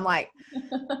out. And I'm like,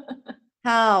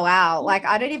 oh, wow. Like,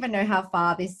 I don't even know how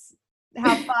far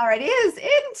it is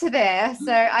into there.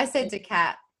 So I said to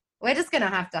Kat, we're just going to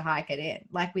have to hike it in,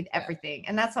 like with everything.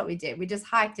 And that's what we did. We just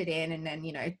hiked it in. And then,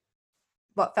 you know,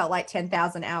 what felt like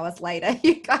 10,000 hours later,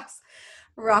 you guys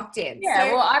rocked in. Yeah,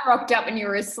 so, well, I rocked up and you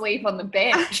were asleep on the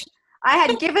bench. I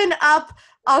had given up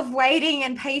of waiting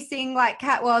and pacing like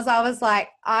Kat was. I was like,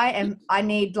 I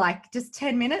need like just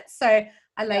 10 minutes. So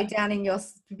I laid down in your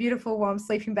beautiful warm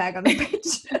sleeping bag on the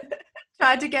bench,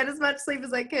 tried to get as much sleep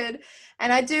as I could.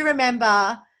 And I do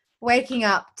remember waking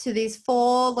up to these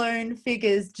 4 lone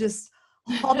figures just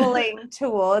hobbling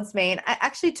towards me. And it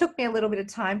actually took me a little bit of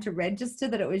time to register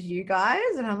that it was you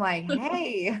guys. And I'm like,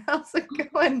 hey, how's it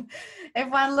going?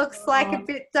 Everyone looks like a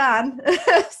bit done.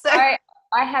 So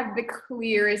I have the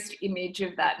clearest image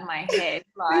of that in my head.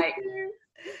 Like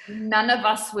none of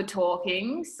us were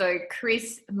talking. So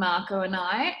Chris, Marco and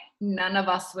I, none of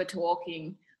us were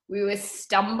talking. We were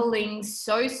stumbling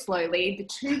so slowly. The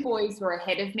 2 boys were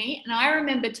ahead of me. And I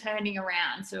remember turning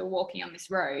around. So we're walking on this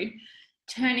road,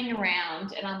 turning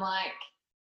around. And I'm like,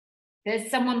 there's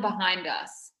someone behind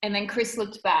us. And then Chris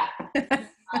looked back.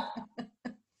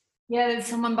 Yeah, there's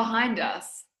someone behind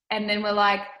us. And then we're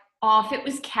like, oh, if it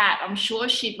was Kat, I'm sure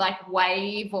she'd like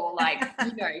wave or like,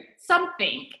 you know,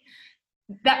 something.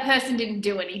 That person didn't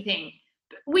do anything.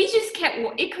 We just kept,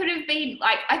 it could have been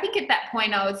like, I think at that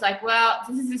point I was like, well,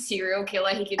 this is a serial killer.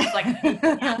 He can just like, I don't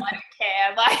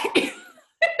care. Like,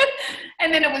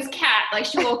 And then it was Kat. Like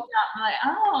she walked up and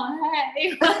I'm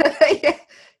like, oh, hey. Yeah.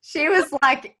 She was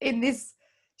like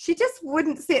she just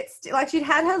wouldn't sit still. Like she'd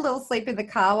had her little sleep in the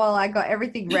car while I got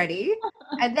everything ready.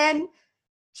 And then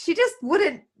she just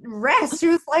wouldn't rest. She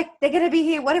was like, they're going to be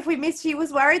here. What if we miss? She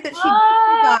was worried that she'd miss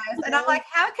you guys. And I'm like,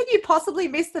 how can you possibly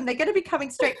miss them? They're going to be coming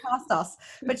straight past us.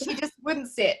 But she just wouldn't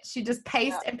sit. She just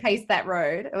paced and paced that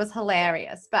road. It was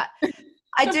hilarious. But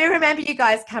I do remember you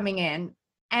guys coming in.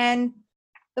 And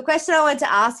the question I wanted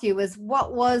to ask you was,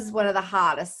 what was one of the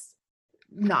hardest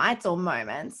nights or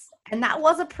moments? And that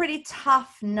was a pretty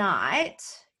tough night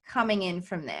coming in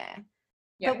from there.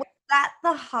 But was that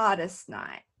the hardest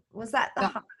night? Was that the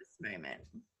hardest moment?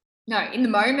 No, in the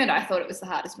moment, I thought it was the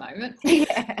hardest moment.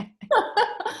 Yeah.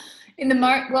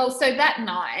 So that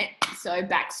night, so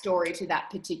backstory to that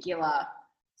particular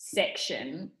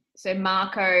section. So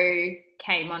Marco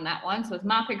came on that one. So it was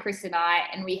Marco, Chris and I,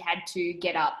 and we had to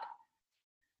get up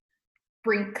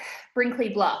Brinkley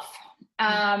Bluff.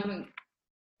 And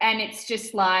it's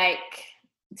just like,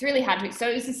 it's really hard to, so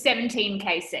it was a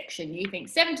 17K section. You think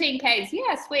 17Ks,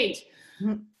 yeah, sweet.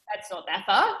 Mm-hmm. That's not that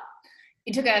far.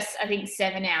 It took us, I think,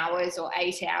 7 hours or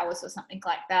 8 hours or something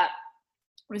like that.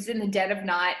 It was in the dead of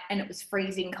night and it was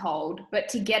freezing cold. But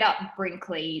to get up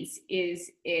Brinkley's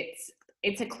it's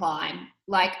a climb.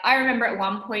 Like I remember at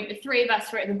one point, the three of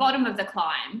us were at the bottom of the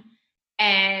climb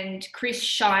and Chris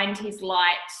shined his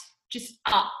light just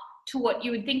up to what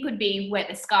you would think would be where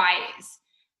the sky is.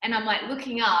 And I'm like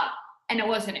looking up. And it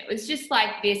wasn't. It was just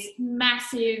like this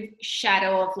massive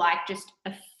shadow of like just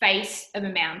a face of a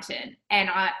mountain. And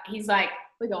he's like,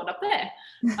 we're going up there.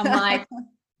 I'm like,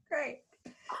 great.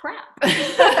 Crap.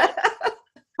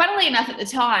 Funnily enough, at the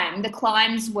time, the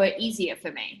climbs were easier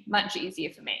for me, much easier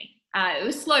for me. It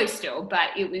was slow still,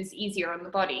 but it was easier on the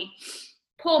body.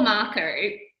 Poor Marco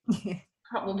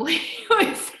probably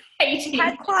was hating. He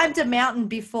had climbed a mountain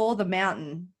before the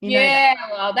mountain. You know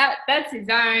well, that's his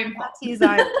own fault. That's his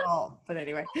own fault. But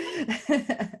anyway.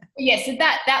 Yeah, so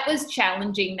that was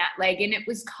challenging, that leg, and it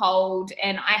was cold,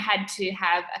 and I had to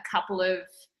have a couple of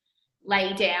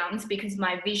lay downs because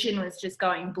my vision was just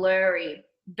going blurry.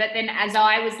 But then as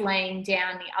I was laying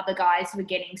down, the other guys were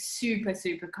getting super,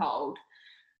 super cold.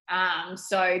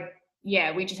 So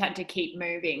yeah, we just had to keep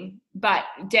moving. But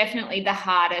definitely the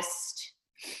hardest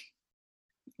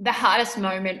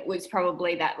moment was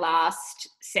probably that last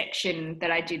section that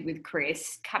I did with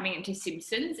Chris coming into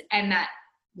Simpsons, and that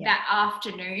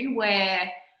afternoon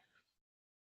where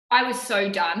I was so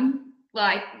done.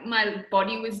 Like my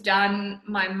body was done.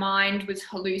 My mind was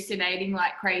hallucinating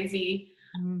like crazy.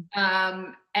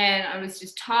 And I was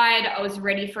just tired. I was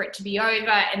ready for it to be over.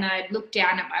 And I'd look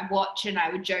down at my watch and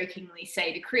I would jokingly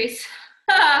say to Chris,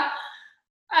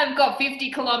 I've got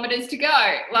 50 kilometers to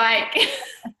go. Like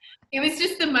it was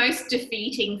just the most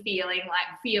defeating feeling,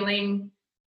 like feeling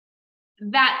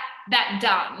that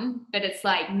done, but it's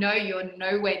like, no, you're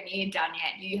nowhere near done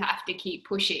yet. You have to keep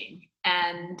pushing.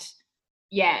 And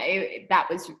yeah, that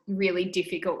was really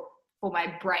difficult for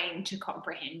my brain to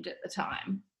comprehend at the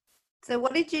time. So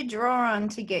what did you draw on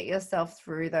to get yourself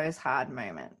through those hard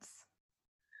moments?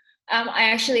 I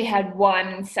actually had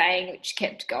one saying which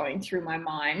kept going through my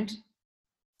mind.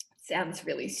 Sounds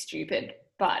really stupid,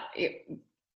 but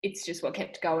it's just what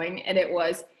kept going. And it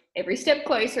was, every step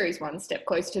closer is one step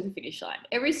closer to the finish line.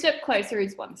 Every step closer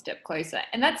is one step closer.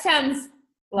 And that sounds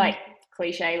like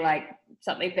cliche, like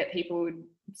something that people would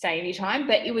say anytime,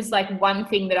 but it was like one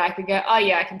thing that I could go, oh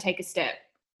yeah, I can take a step.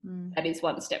 That is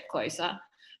one step closer.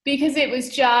 Because it was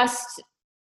just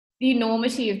the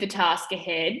enormity of the task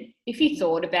ahead. If you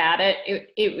thought about it,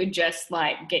 it would just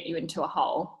like get you into a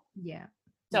hole. Yeah.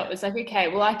 So it was like, okay,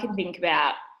 well, I can think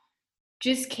about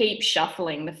just keep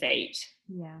shuffling the feet.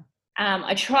 Yeah.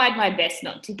 I tried my best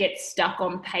not to get stuck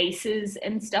on paces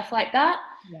and stuff like that.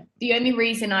 Yeah. The only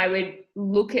reason I would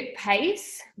look at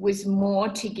pace was more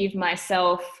to give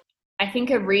myself, I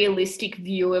think, a realistic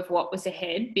view of what was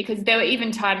ahead, because there were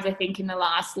even times, I think, in the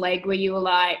last leg where you were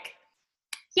like,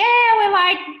 yeah, we're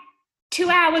like 2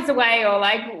 hours away or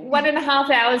like 1.5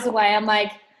 hours away. I'm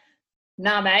like,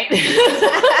 nah, mate.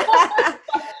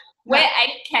 We're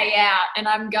 8K out and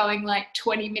I'm going like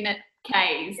 20-minute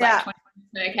Ks, like 20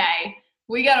 minutes per K.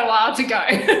 We got a while to go.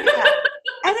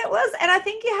 And I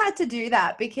think you had to do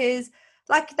that because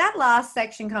like that last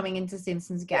section coming into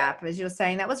Simpsons Gap, as you were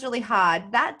saying, that was really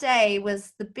hard. That day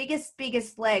was the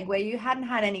biggest leg where you hadn't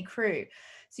had any crew.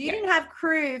 So you didn't have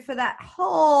crew for that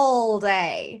whole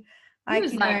day. Like, it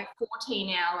was like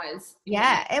 14 hours.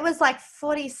 Yeah, it was like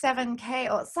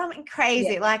 47K or something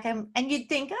crazy. Like, and you'd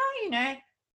think, oh,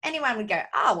 anyone would go,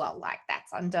 oh, well, like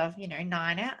that's under, 9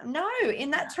 hours. No,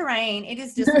 in that terrain, it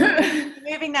is just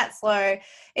moving that slow.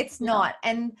 It's not.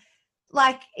 And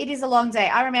like, it is a long day.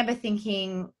 I remember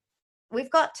thinking, we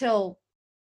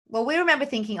remember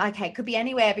thinking, okay, it could be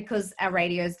anywhere because our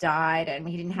radios died and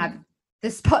we didn't have the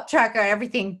spot tracker.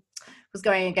 Everything was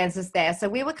going against us there. So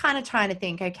we were kind of trying to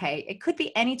think, okay, it could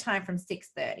be any time from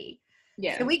 6:30.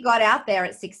 Yeah. So we got out there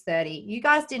at 6:30. You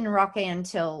guys didn't rock in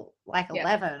until like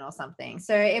 11 or something.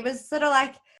 So it was sort of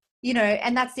like,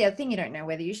 and that's the other thing. You don't know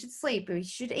whether you should sleep or you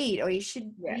should eat or you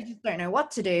just don't know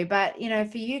what to do. But,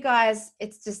 for you guys,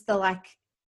 it's just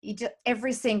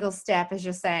every single step, as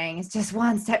you're saying, is just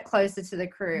one step closer to the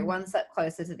crew, one step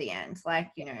closer to the end.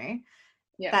 Like,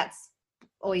 that's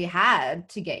all you had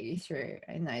to get you through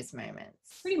in those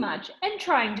moments. Pretty much. And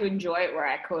trying to enjoy it where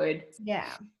I could. Yeah.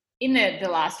 In the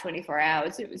last 24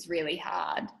 hours, it was really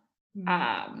hard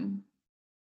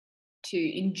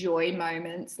to enjoy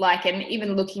moments. Like, and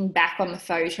even looking back on the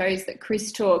photos that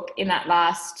Chris took in that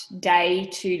last day,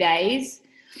 2 days,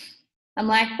 I'm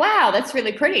like, wow, that's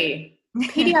really pretty.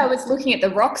 Pity I was looking at the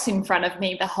rocks in front of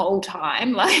me the whole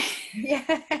time. Like,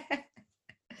 yeah.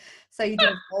 So you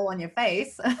didn't fall on your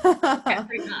face. Yeah,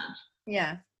 pretty much.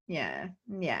 Yeah.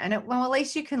 And at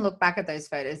least you can look back at those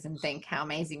photos and think how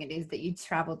amazing it is that you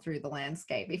traveled through the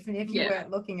landscape, even if you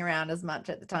weren't looking around as much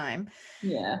at the time.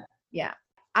 Yeah.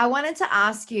 I wanted to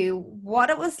ask you what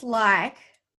it was like,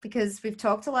 because we've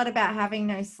talked a lot about having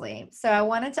no sleep. So I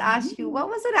wanted to ask you, what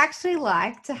was it actually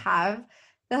like to have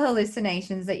the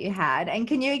hallucinations that you had? And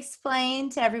can you explain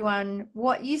to everyone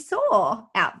what you saw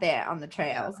out there on the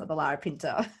trails of the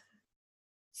Larapinta?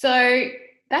 So,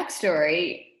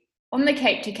 backstory, on the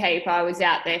Cape to Cape, I was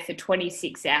out there for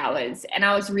 26 hours and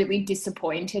I was really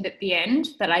disappointed at the end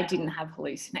that I didn't have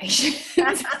hallucinations.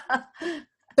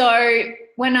 So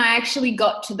when I actually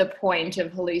got to the point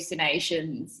of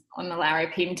hallucinations on the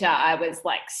Larapinta, I was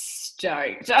like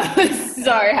stoked. I was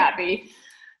so happy.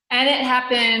 And it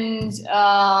happened,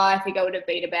 I think I would have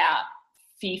been about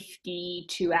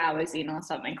 52 hours in or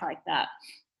something like that.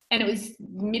 And it was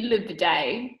middle of the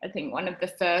day, I think one of the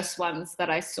first ones that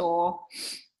I saw.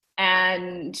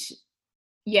 And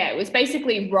it was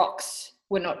basically rocks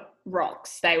were not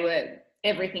rocks. They were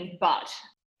everything but.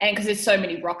 And because there's so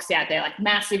many rocks out there, like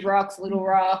massive rocks, little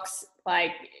rocks,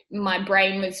 like my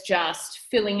brain was just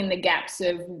filling in the gaps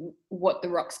of what the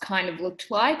rocks kind of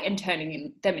looked like and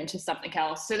turning them into something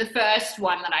else. So the first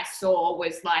one that I saw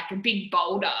was like a big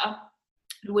boulder.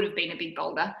 It would have been a big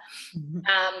boulder.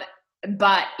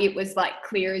 But it was like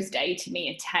clear as day to me,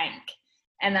 a tank.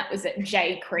 And that was at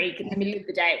Jay Creek in the middle of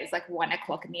the day. It was like 1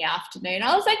 o'clock in the afternoon.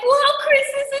 I was like, wow, Chris,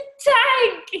 there's a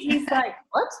tank. He's like,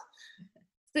 what?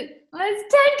 So, there's a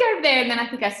tank over there. And then I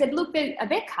think I said, look, are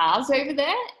there cars over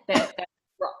there? There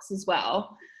rocks as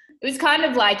well. It was kind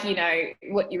of like,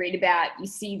 what you read about. You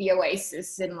see the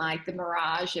oasis and like the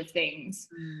mirage of things.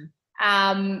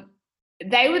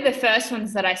 They were the first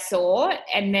ones that I saw.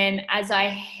 And then as I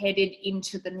headed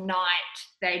into the night,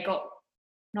 they got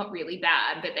not really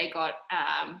bad, but they got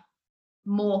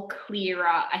more clearer,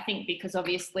 I think, because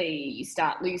obviously you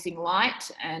start losing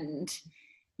light and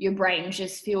your brain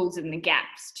just fills in the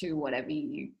gaps to whatever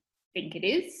you think it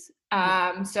is.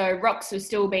 So rocks were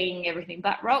still being everything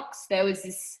but rocks. There was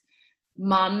this a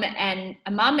mum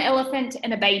elephant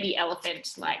and a baby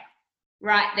elephant, like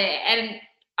right there. And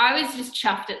I was just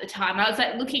chuffed at the time. I was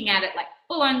like looking at it, like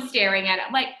full on staring at it.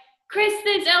 I'm like, Chris,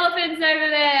 there's elephants over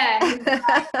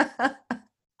there.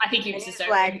 I think he was just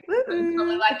like,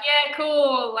 probably like, yeah,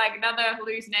 cool, like another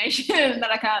hallucination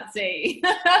that I can't see.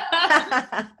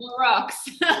 More rocks.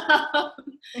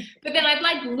 But then I'd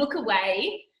like look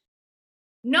away,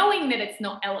 knowing that it's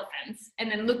not elephants, and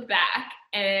then look back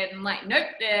and like, nope,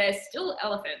 they're still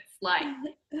elephants. Like,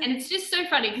 and it's just so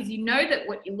funny because you know that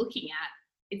what you're looking at,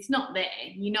 it's not there.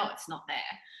 You know it's not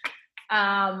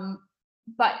there.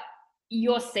 But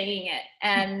you're seeing it.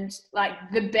 And like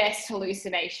the best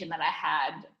hallucination that I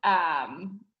had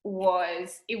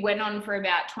was it went on for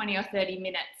about 20 or 30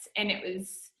 minutes, and it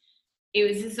was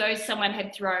as though someone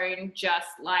had thrown just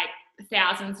like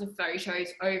thousands of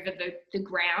photos over the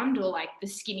ground, or like the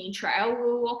skinny trail we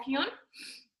were walking on.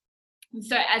 And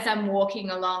so as I'm walking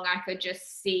along, I could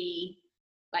just see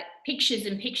like pictures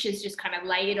and pictures just kind of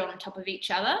layered on top of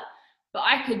each other, but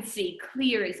I could see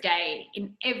clear as day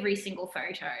in every single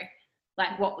photo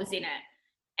like what was in it.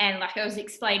 And like I was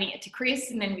explaining it to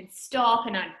Chris, and then we'd stop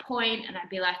and I'd point and I'd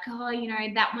be like, oh,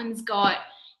 that one's got,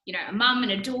 a mum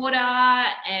and a daughter.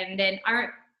 And then I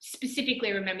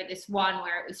specifically remember this one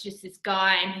where it was just this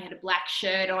guy and he had a black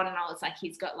shirt on, and I was like,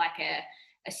 he's got like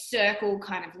a circle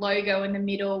kind of logo in the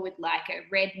middle with like a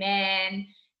red man.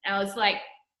 And I was like,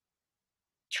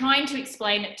 trying to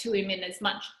explain it to him in as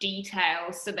much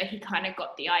detail so that he kind of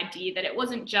got the idea that it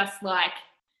wasn't just like,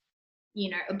 you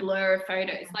know, a blur of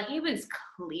photos. Like, it was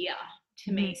clear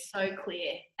to me, so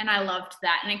clear. And I loved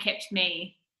that. And it kept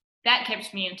me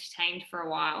entertained for a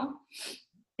while.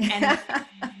 And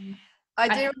I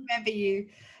do remember you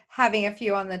having a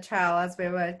few on the trail as we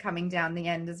were coming down the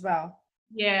end as well.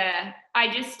 Yeah,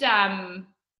 I just, I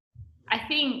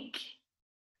think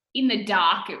in the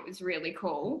dark it was really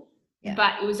cool,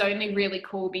 but it was only really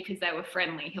cool because they were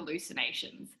friendly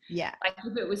hallucinations. Yeah. Like,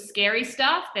 if it was scary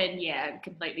stuff, then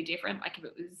completely different. Like, if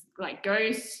it was like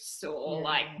ghosts or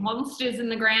like monsters in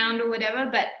the ground or whatever,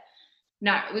 but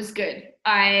no, it was good.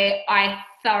 I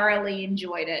thoroughly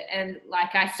enjoyed it. And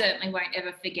like, I certainly won't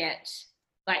ever forget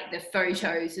like the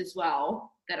photos as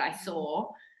well that I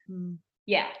saw.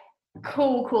 Yeah.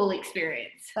 Cool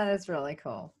experience. That is really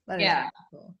cool. That is really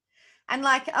cool. And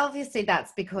like, obviously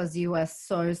that's because you were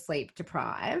so sleep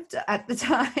deprived at the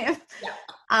time.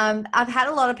 I've had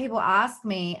a lot of people ask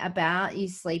me about you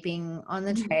sleeping on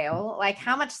the trail. Like,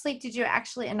 how much sleep did you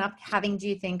actually end up having, do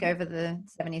you think, over the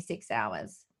 76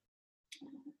 hours?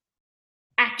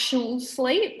 Actual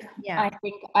sleep? Yeah. I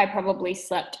think I probably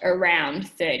slept around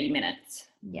 30 minutes.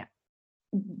 Yeah.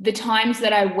 The times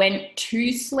that I went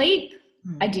to sleep,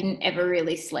 I didn't ever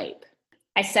really sleep.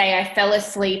 I say I fell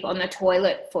asleep on the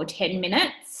toilet for 10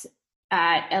 minutes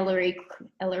at Ellery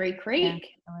Creek,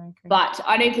 but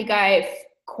I don't think I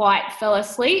quite fell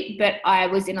asleep, but I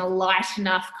was in a light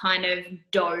enough kind of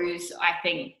doze, I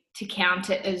think, to count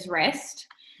it as rest.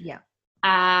 Yeah.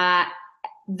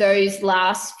 Those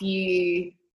last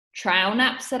few trail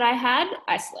naps that I had,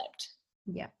 I slept.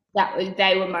 Yeah.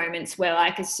 They were moments where,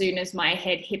 like, as soon as my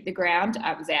head hit the ground,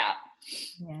 I was out.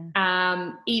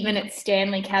 Yeah. Even at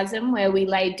Stanley Chasm, where we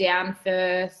laid down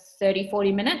for 30,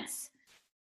 40 minutes,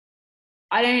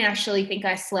 I don't actually think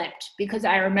I slept because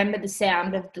I remember the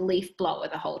sound of the leaf blower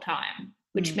the whole time,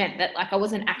 which meant that, like, I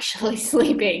wasn't actually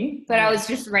sleeping, but I was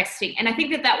just resting. And I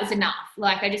think that was enough.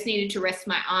 Like, I just needed to rest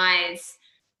my eyes,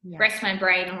 rest my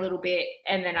brain a little bit,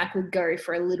 and then I could go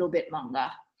for a little bit longer.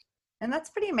 And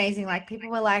that's pretty amazing. Like, people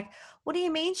were like, what do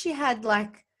you mean she had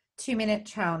like 2-minute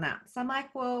trail naps? I'm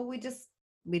like, well, we'd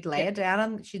lay her down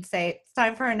and she'd say it's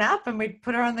time for a nap, and we'd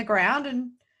put her on the ground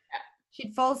and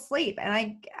she'd fall asleep. And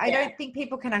I don't think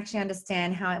people can actually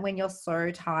understand how, when you're so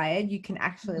tired, you can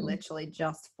actually literally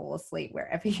just fall asleep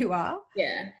wherever you are.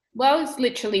 Yeah. Well, I was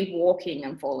literally walking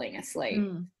and falling asleep.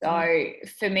 So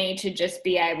for me to just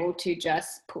be able to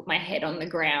just put my head on the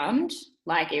ground,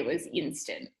 like, it was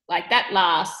instant. Like, that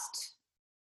last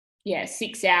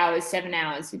 6 hours, 7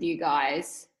 hours with you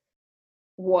guys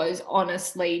was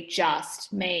honestly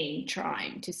just me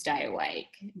trying to stay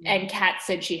awake. And Kat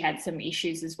said she had some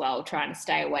issues as well, trying to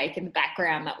stay awake in the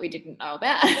background that we didn't know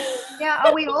about.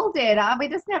 We all did. We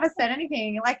just never said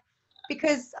anything, like,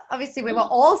 because obviously we were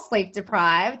all sleep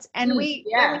deprived, and when we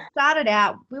started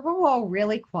out, we were all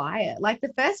really quiet. Like,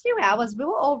 the first few hours we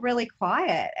were all really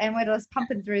quiet, and we're just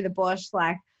pumping through the bush,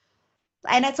 like.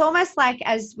 And it's almost like,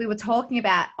 as we were talking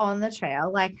about on the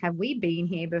trail, like, have we been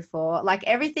here before? Like,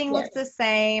 everything looks the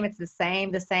same. It's the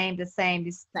same. This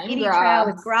skinny trail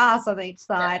with grass on each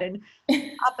side and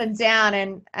up and down.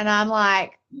 And I'm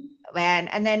like, man.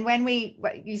 And then when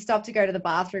you stopped to go to the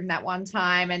bathroom that one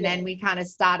time, and then we kind of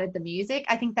started the music,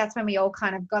 I think that's when we all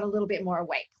kind of got a little bit more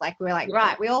awake. Like, we were like,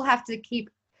 right, we all have to keep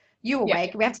you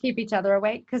awake. We have to keep each other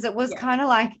awake, because it was kind of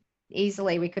like,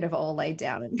 easily we could have all laid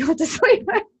down and gone to sleep,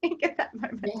 I think, at that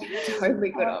moment.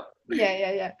 Totally could have.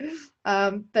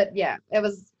 But yeah, it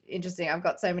was interesting. I've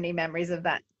got so many memories of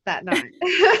that night.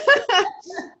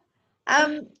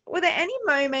 Were there any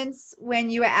moments when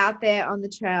you were out there on the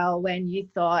trail when you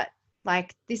thought,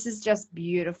 like, this is just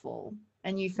beautiful,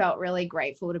 and you felt really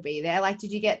grateful to be there? Like,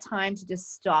 did you get time to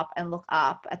just stop and look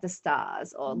up at the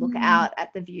stars, or look out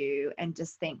at the view and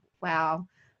just think, wow,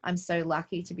 I'm so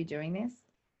lucky to be doing this?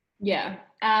 Yeah.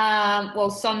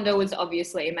 Well, Sonder was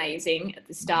obviously amazing at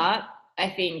the start. I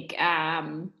think,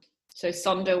 so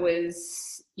Sonder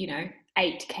was,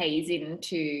 8 Ks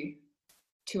into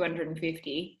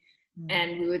 250,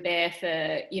 and we were there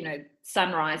for,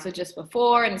 sunrise or just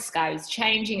before, and the sky was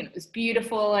changing and it was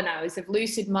beautiful, and I was of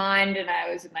lucid mind, and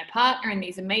I was with my partner and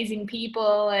these amazing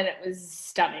people, and it was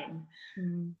stunning.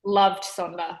 Loved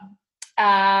Sonder.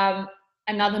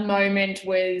 Another moment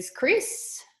was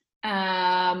Chris,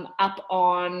 up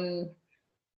on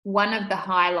one of the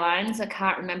high lines. I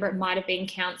can't remember. It might have been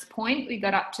Counts Point. We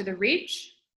got up to the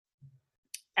ridge,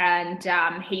 and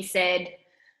he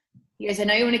goes, I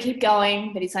know you want to keep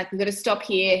going, but he's like, we've got to stop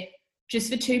here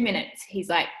just for 2 minutes. He's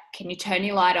like, can you turn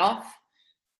your light off?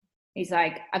 He's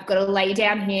like, I've got to lay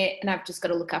down here and I've just got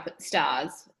to look up at the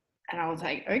stars. And I was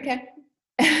like, okay.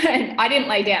 And I didn't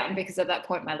lay down because at that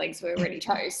point my legs were already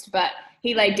toast, but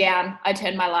he laid down, I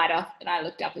turned my light off and I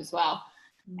looked up as well.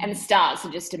 And the stars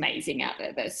are just amazing out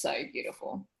there. They're so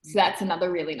beautiful. So that's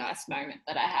another really nice moment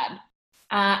that I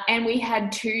had. And we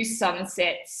had 2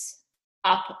 sunsets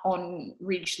up on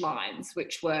ridge lines,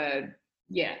 which were,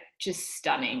 just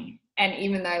stunning. And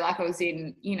even though like I was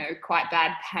in, quite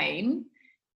bad pain,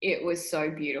 it was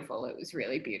so beautiful. It was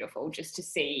really beautiful just to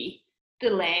see the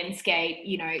landscape,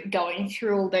 going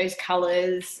through all those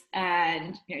colors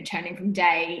and, turning from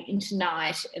day into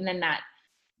night, and then that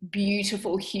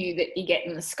beautiful hue that you get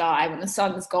in the sky when the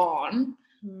sun's gone,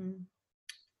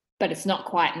 but it's not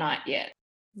quite night yet.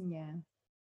 Yeah.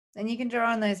 And you can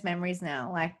draw on those memories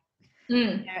now, like,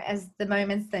 as the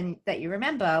moments then that you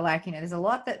remember, like, there's a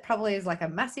lot that probably is like a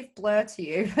massive blur to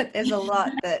you, but there's a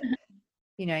lot that,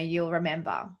 you'll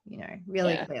remember,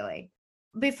 really clearly.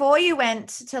 Before you went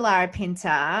to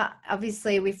Larapinta,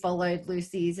 obviously we followed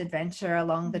Lucy's adventure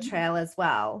along the trail as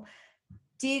well.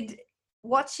 Did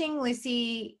watching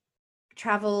Lucy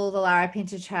travel the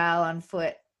Larapinta Trail on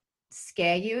foot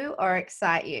scare you or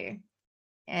excite you?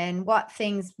 And what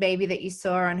things maybe that you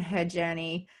saw on her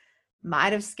journey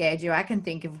might have scared you? I can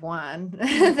think of one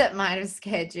that might have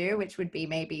scared you, which would be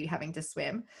maybe having to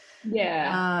swim.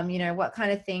 Yeah.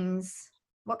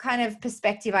 What kind of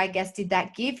perspective, I guess, did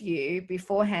that give you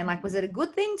beforehand? Like, was it a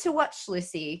good thing to watch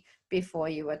Lucy before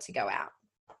you were to go out?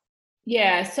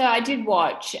 Yeah, so I did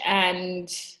watch and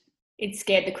it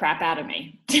scared the crap out of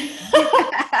me, to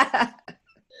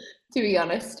be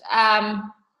honest.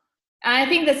 I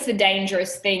think that's the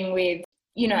dangerous thing with,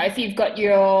 if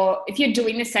you're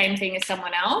doing the same thing as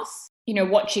someone else,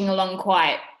 watching along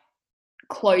quite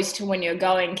close to when you're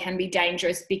going can be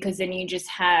dangerous, because then you just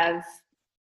have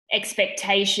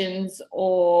expectations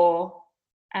or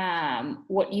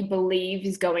what you believe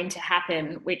is going to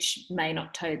happen, which may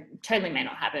not totally may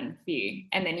not happen for you,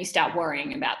 and then you start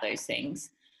worrying about those things.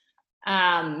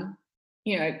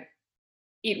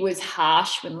 It was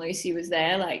harsh when Lucy was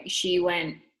there. Like, she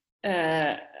went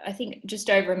I think just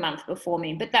over a month before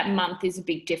me, but that month is a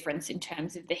big difference in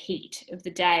terms of the heat of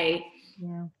the day.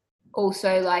 Yeah.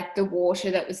 Also, like the water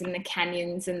that was in the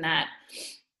canyons and that.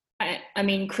 I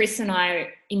mean, Chris and I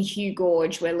in Hugh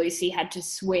Gorge, where Lucy had to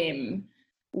swim,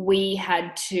 we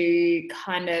had to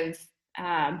kind of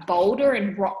boulder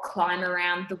and rock climb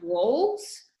around the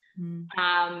walls.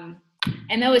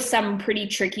 And there was some pretty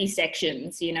tricky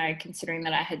sections, considering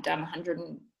that I had done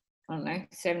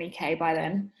 70K by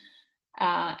then.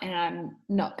 And I'm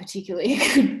not particularly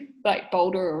good, like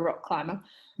boulder or rock climber.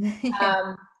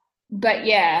 But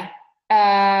yeah,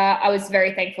 I was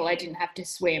very thankful I didn't have to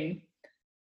swim.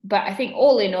 But I think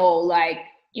all in all, like,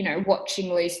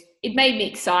 watching Lucy, it made me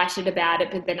excited about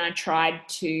it, but then I tried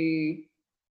to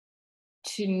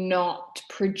not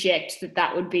project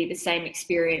that would be the same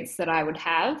experience that I would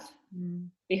have.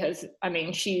 Because, I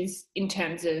mean, she's, in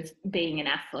terms of being an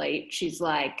athlete, she's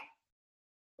like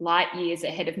light years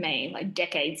ahead of me, like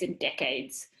decades and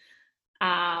decades,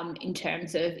 in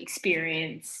terms of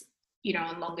experience,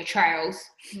 on longer trails.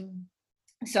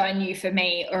 So I knew for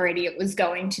me already it was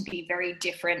going to be very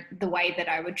different, the way that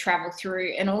I would travel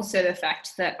through, and also the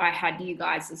fact that I had you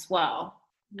guys as well.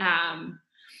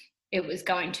 It was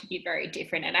going to be very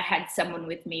different, and I had someone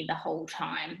with me the whole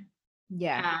time.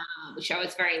 Yeah. Which I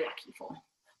was very lucky for.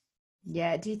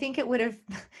 Yeah. Do you think it would have,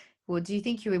 do you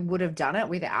think you would have done it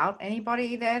without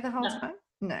anybody there the whole time?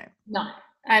 No.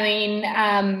 I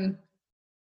mean,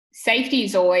 safety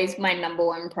is always my number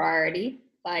one priority.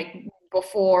 Like,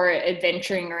 before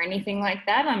adventuring or anything like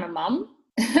that, I'm a mum.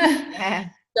 Yeah.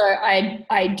 So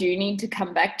I do need to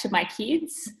come back to my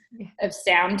kids of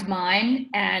sound mind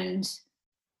and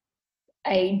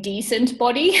a decent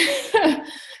body.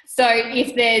 So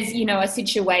if there's, a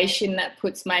situation that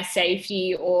puts my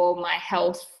safety or my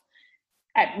health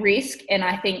at risk, and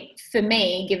I think for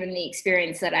me, given the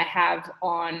experience that I have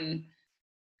on,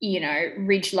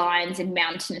 ridge lines and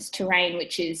mountainous terrain,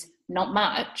 which is not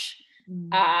much,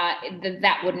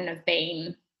 that wouldn't have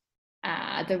been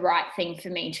the right thing for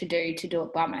me to do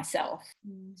it by myself.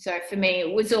 So for me,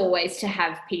 it was always to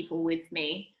have people with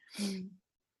me.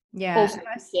 Yeah.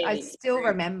 I still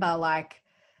remember, like,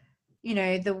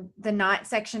 the night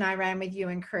section I ran with you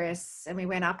and Chris, and we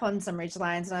went up on some ridge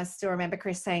lines, and I still remember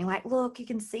Chris saying, like, look, you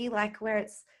can see like where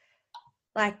it's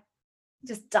like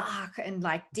just dark and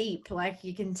like deep, like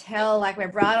you can tell like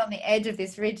we're right on the edge of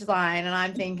this ridge line, and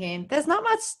I'm thinking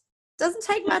doesn't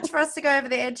take much for us to go over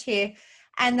the edge here.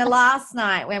 And the last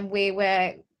night when we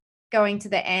were going to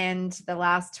the end, the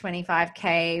last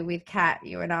 25K with Kat,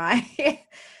 you and I,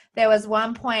 there was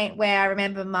one point where I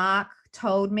remember Mark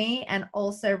told me, and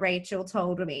also Rachel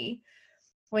told me,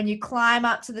 when you climb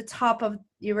up to the top of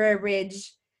Euro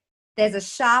Ridge, there's a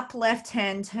sharp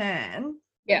left-hand turn.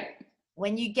 Yeah.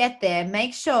 When you get there,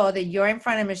 make sure that you're in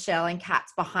front of Michelle and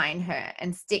Kat's behind her,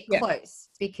 and stick close,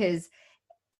 because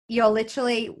you're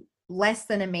literally less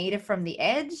than a meter from the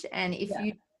edge. And if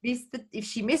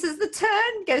she misses the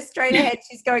turn, go straight ahead.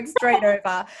 She's going straight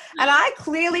over. And I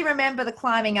clearly remember the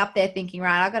climbing up there thinking,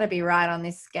 right, I've got to be right on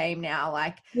this game now.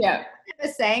 Like, I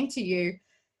remember saying to you,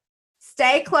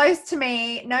 stay close to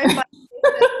me. No phone.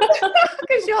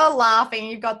 Because you're laughing.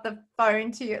 You've got the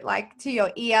phone to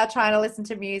your ear trying to listen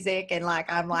to music. And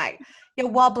I'm like, you're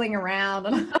wobbling around.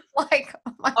 And I'm like,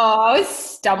 I was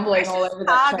stumbling all over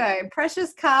that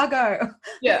precious cargo.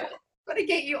 Yeah. Got to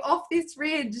get you off this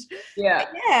ridge. Yeah.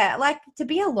 But yeah, like, to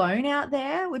be alone out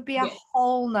there would be a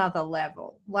whole nother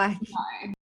level. Like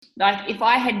if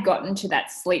I had gotten to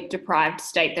that sleep deprived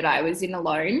state that I was in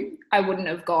alone, I wouldn't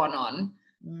have gone on.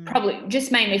 Probably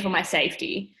just mainly for my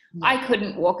safety. I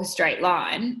couldn't walk a straight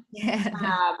line.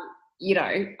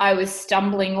 I was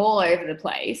stumbling all over the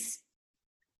place.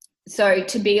 So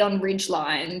to be on ridge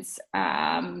lines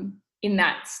in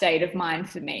that state of mind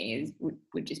for me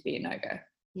would just be a no-go.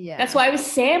 Yeah. That's why I was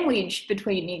sandwiched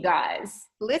between you guys.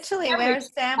 Literally, we're a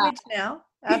sandwich now.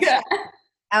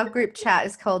 Our group chat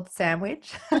is called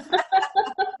Sandwich. I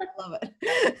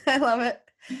love it.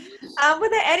 Were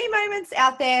there any moments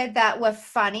out there that were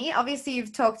funny? Obviously,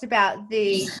 you've talked about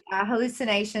the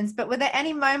hallucinations, but were there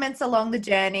any moments along the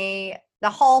journey, the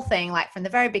whole thing, like from the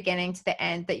very beginning to the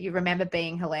end, that you remember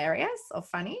being hilarious or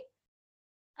funny?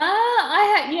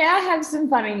 I have some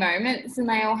funny moments, and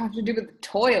they all have to do with the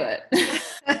toilet.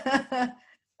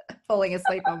 Falling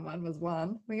asleep on one was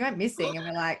one. We went missing, and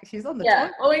we're like, she's on the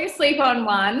toilet. Falling asleep on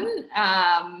one,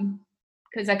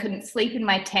 because I couldn't sleep in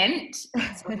my tent.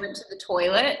 So I went to the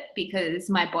toilet because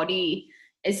my body,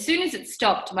 as soon as it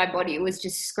stopped, my body was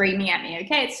just screaming at me,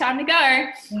 okay, it's time to go.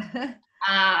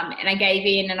 And I gave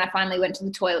in, and I finally went to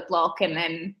the toilet block, and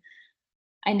then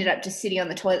I ended up just sitting on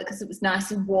the toilet because it was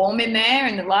nice and warm in there,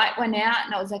 and the light went out,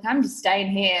 and I was like, I'm just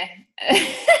staying here.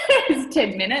 It was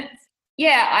 10 minutes.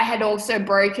 Yeah, I had also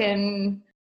broken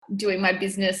doing my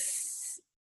business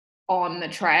on the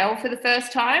trail for the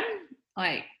first time.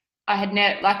 I've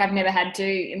never had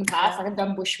to in the past. Like, I've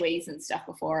done bushwees and stuff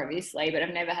before, obviously, but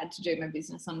I've never had to do my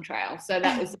business on trail. So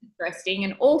that was interesting.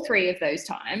 And all three of those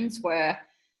times were,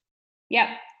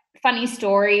 funny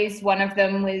stories. One of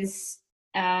them was,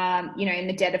 in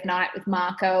the dead of night with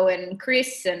Marco and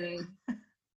Chris. And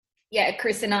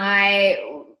Chris and I,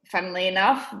 funnily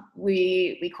enough,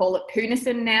 we call it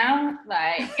Poonison now.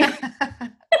 Like,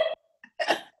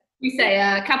 we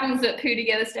say couples that poo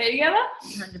together stay together.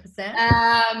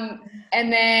 100%.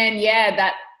 And then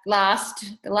the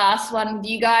last one with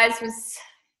you guys was,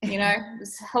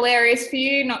 was hilarious for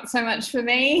you, not so much for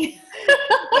me.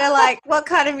 They're like, what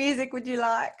kind of music would you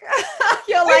like?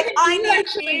 You're like, I need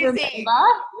music.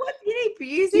 What, you need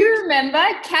music? Do you remember?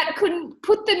 Kat couldn't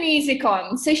put the music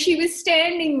on, so she was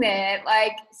standing there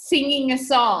like singing a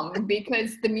song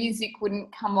because the music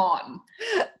wouldn't come on.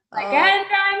 Like, and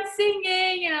I'm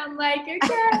singing, and I'm like,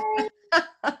 okay,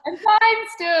 I'm fine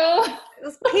still. It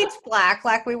was pitch black,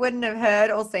 like we wouldn't have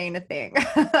heard or seen a thing.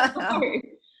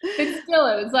 But still,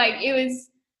 it was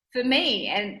for me,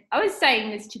 and I was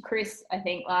saying this to Chris, I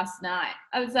think, last night.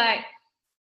 I was like,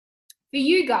 for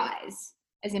you guys,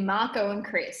 as in Marco and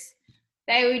Chris,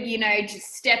 they would,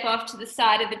 just step off to the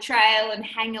side of the trail and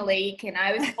hang a leak, and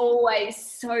I was always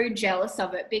so jealous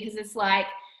of it because it's like,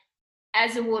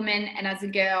 as a woman and as a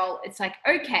girl, it's like,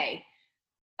 okay,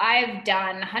 I've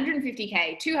done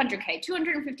 150K, 200K,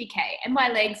 250K, and my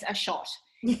legs are shot.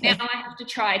 Now I have to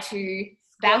try to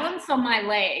balance on my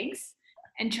legs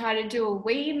and try to do a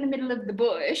wee in the middle of the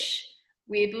bush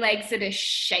with legs that are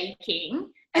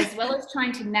shaking, as well as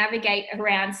trying to navigate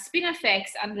around spin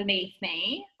effects underneath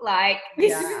me. Like,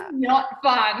 this is not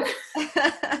fun.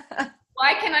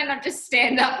 Why can I not just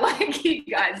stand up like you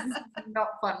guys? This is not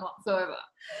fun whatsoever.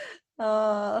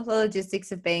 Oh, the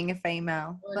logistics of being a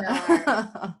female.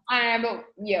 I know, but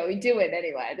we do it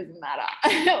anyway. It doesn't matter.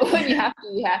 When you have to,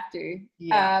 you have to.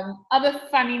 Yeah. Other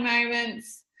funny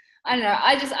moments, I don't know.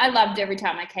 I loved every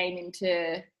time I came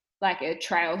into like a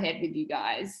trailhead with you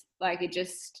guys. Like,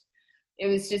 it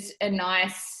was just a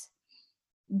nice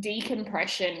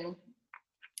decompression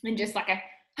and just like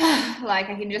I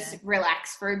can just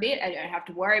relax for a bit. I don't have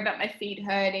to worry about my feet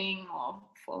hurting or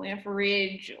falling off a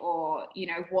ridge or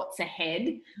what's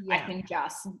ahead. I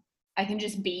can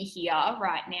just be here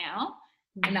right now.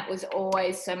 And that was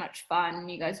always so much fun.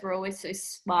 You guys were always so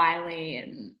smiley,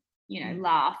 and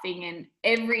laughing. And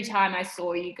every time I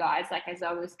saw you guys, like as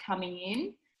I was coming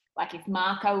in, like if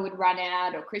Marco would run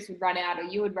out or Chris would run out or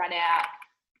you would run out,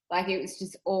 like it was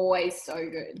just always so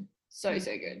good. So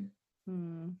good.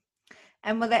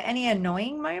 And were there any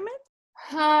annoying moments?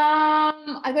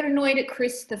 I got annoyed at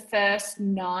Chris the first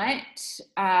night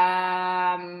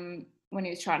when he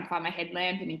was trying to find my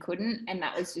headlamp and he couldn't, and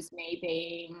that was just me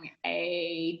being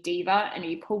a diva, and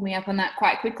he pulled me up on that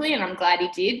quite quickly, and I'm glad he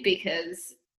did,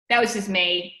 because that was just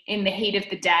me in the heat of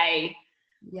the day,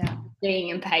 being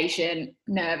impatient,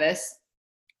 nervous,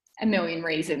 a million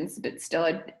reasons, but still,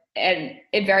 and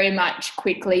it very much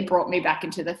quickly brought me back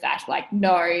into the fact, like,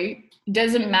 no, it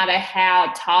doesn't matter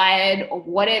how tired or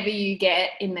whatever you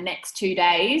get in the next 2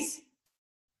 days,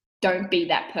 don't be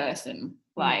that person.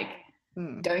 Like,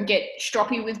 don't get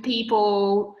stroppy with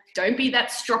people. Don't be that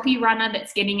stroppy runner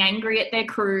that's getting angry at their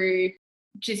crew.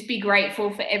 Just be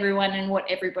grateful for everyone and what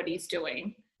everybody's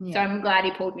doing. So I'm glad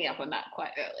he pulled me up on that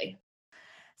quite early.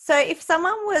 So if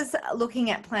someone was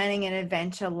looking at planning an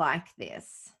adventure like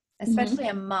this, especially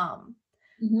a mum,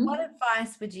 what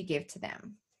advice would you give to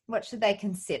them? What should they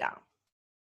consider?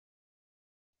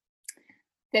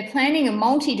 They're planning a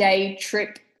multi-day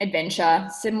trip adventure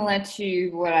similar to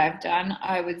what I've done.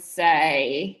 I would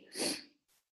say,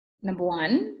 number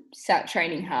one, start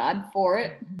training hard for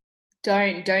it.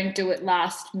 Don't do it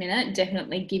last minute.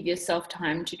 Definitely give yourself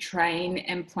time to train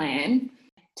and plan.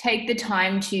 Take the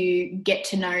time to get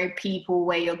to know people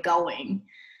where you're going.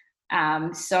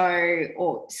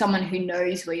 Or someone who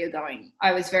knows where you're going.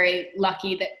 I was very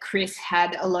lucky that Chris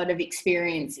had a lot of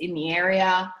experience in the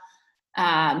area.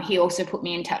 He also put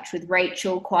me in touch with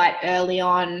Rachel quite early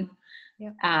on.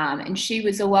 And she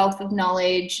was a wealth of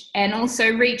knowledge. And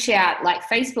also reach out, like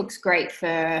Facebook's great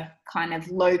for kind of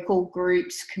local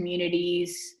groups,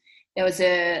 communities. There was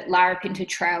a Larapinta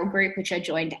trail group, which I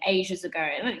joined ages ago.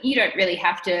 You don't really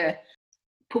have to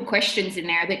put questions in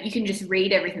there, but you can just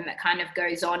read everything that kind of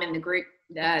goes on in the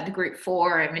group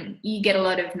forum, and you get a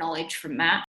lot of knowledge from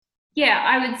that. Yeah,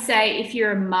 I would say if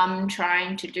you're a mum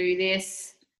trying to do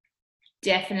this,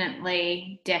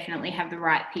 definitely have the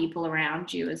right people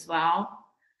around you as well.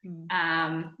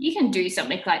 You can do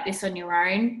something like this on your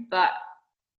own, but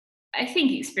I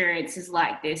think experiences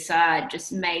like this are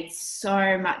just made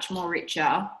so much more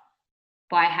richer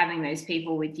by having those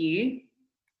people with you.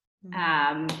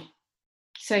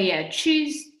 So yeah,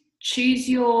 choose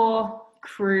your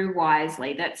crew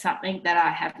wisely. That's something that I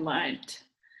have learned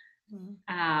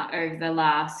over the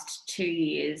last 2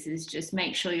 years, is just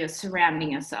make sure you're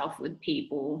surrounding yourself with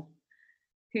people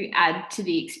who add to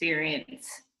the experience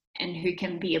and who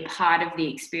can be a part of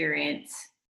the experience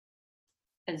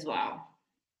as well.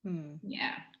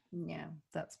 Yeah,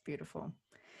 that's beautiful.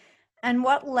 And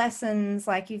what lessons,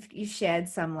 like you've shared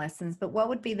some lessons, but what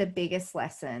would be the biggest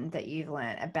lesson that you've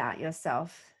learned about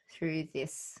yourself through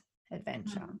this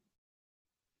adventure?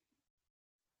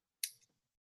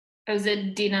 I was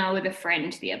at dinner with a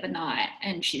friend the other night,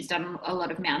 and she's done a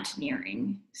lot of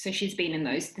mountaineering. So she's been in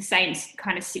the same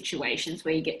kind of situations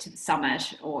where you get to the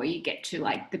summit or you get to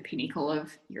like the pinnacle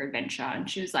of your adventure. And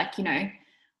she was like,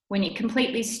 when you're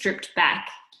completely stripped back,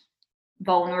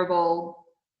 vulnerable,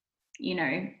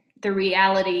 the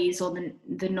realities or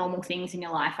the normal things in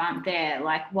your life aren't there.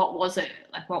 Like, what was it?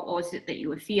 Like, what was it that you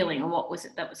were feeling, or what was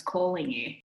it that was calling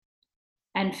you?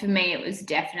 And for me, it was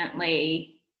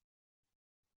definitely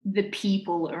the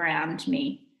people around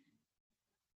me.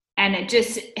 And it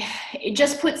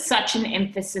just puts such an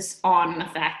emphasis on the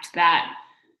fact that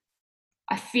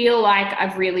I feel like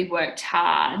I've really worked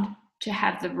hard to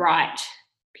have the right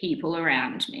people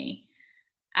around me.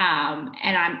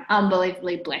 And I'm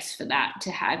unbelievably blessed for that,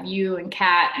 to have you and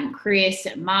Kat and Chris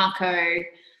and Marco.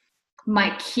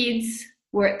 My kids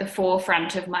were at the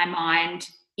forefront of my mind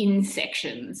in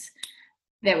sections.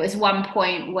 There was one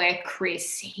point where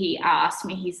Chris, he asked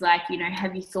me, he's like,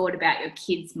 have you thought about your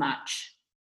kids much?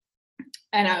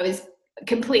 And I was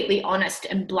completely honest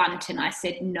and blunt, and I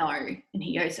said no. And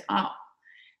he goes, oh.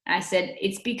 And I said,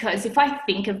 it's because if I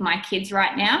think of my kids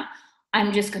right now,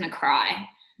 I'm just going to cry.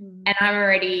 And I'm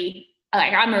already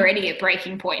at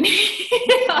breaking point.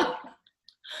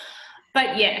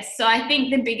 But yes, so I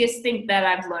think the biggest thing that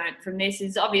I've learned from this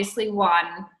is obviously,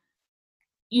 one,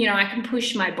 I can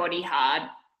push my body hard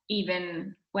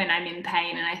even when I'm in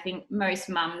pain. And I think most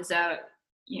mums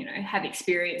have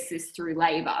experienced this through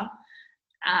labor.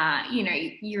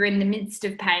 You're in the midst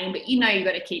of pain, but you've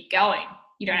got to keep going.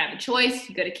 You don't have a choice.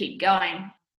 You've got to keep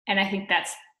going. And I think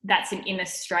that's an inner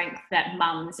strength that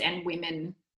mums and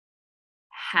women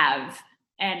have,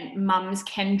 and mums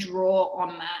can draw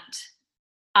on that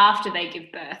after they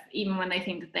give birth, even when they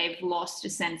think that they've lost a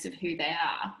sense of who they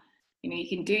are. you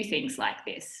can do things like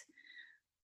this.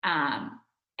 And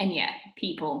yeah,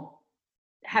 people,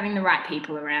 having the right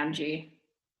people around you,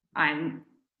 I'm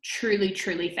truly,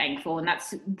 truly thankful. And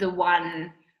that's the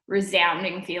one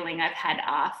resounding feeling I've had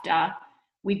after,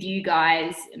 with you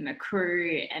guys and the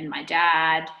crew and my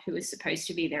dad, who was supposed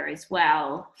to be there as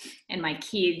well, and my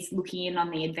kids looking in on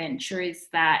the adventure, is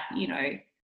that,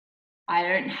 I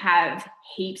don't have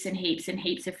heaps and heaps and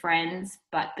heaps of friends,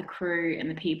 but the crew and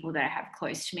the people that I have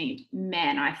close to me,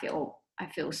 man, I feel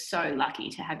so lucky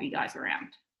to have you guys around.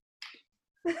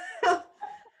 Oh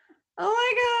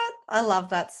my God. I love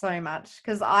that so much,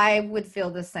 because I would feel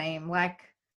the same. Like,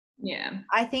 yeah,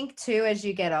 I think too, as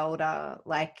you get older,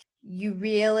 like, you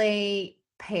really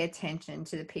pay attention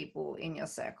to the people in your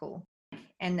circle.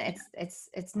 And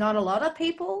it's not a lot of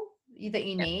people that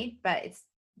you need, but it's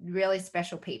really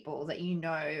special people that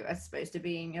are supposed to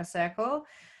be in your circle.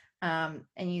 And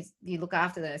you look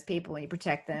after those people and you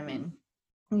protect them, and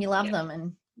you love them.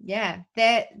 And yeah,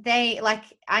 they like,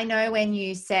 I know when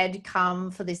you said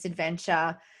come for this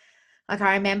adventure, like,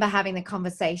 I remember having the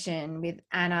conversation with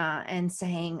Anna and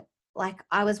saying, like,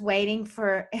 I was waiting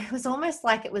for, it was almost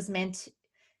like it was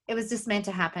just meant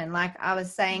to happen. Like, I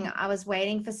was saying, I was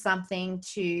waiting for something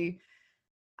to,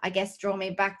 I guess, draw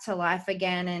me back to life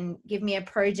again and give me a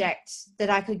project that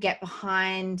I could get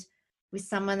behind with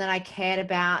someone that I cared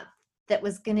about, that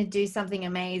was going to do something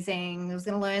amazing, was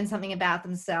going to learn something about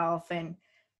themselves.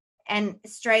 And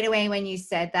straight away when you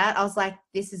said that, I was like,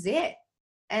 this is it.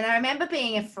 And I remember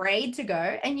being afraid to go.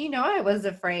 And I was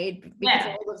afraid because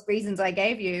of all those reasons I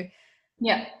gave you.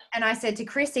 Yeah. And I said to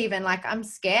Chris, even, like, I'm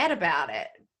scared about it,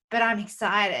 but I'm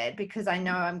excited because I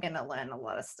know I'm going to learn a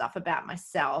lot of stuff about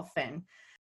myself. And,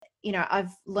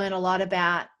 I've learned a lot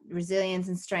about resilience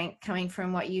and strength coming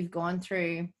from what you've gone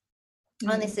through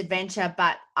on this adventure.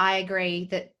 But I agree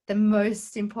that the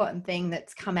most important thing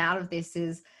that's come out of this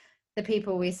is the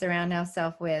people we surround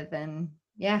ourselves with. And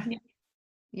yeah,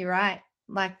 you're right.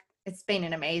 Like, it's been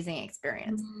an amazing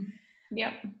experience.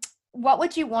 Yep. What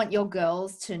would you want your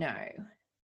girls to know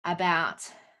about,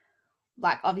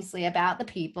 like, obviously about the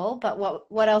people, but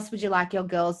what else would you like your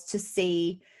girls to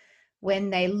see when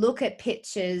they look at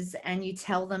pictures and you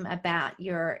tell them about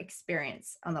your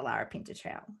experience on the Larapinta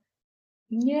Trail?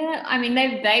 Yeah, I mean,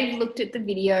 they've looked at the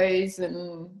videos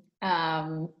and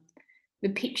the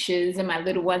pictures, and my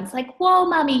little one's like, whoa,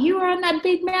 Mummy, you were on that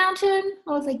big mountain?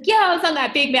 I was like, yeah, I was on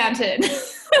that big mountain.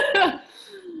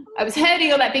 I was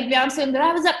hurting on that big mountain, but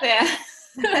I was up there.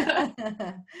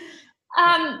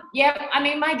 Yeah, I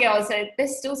mean, my girls, they're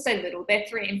still so little. They're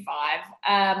 3 and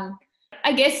 5.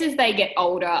 I guess as they get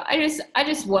older, I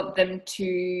just want them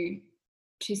to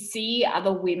see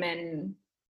other women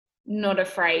not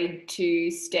afraid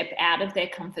to step out of their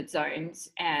comfort zones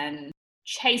and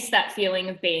chase that feeling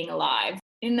of being alive.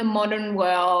 In the modern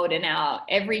world, in our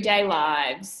everyday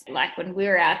lives, like when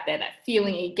we're out there, that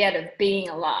feeling you get of being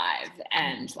alive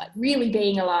and like really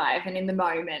being alive, and in the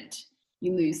moment,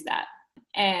 you lose that.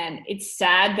 And it's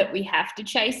sad that we have to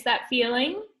chase that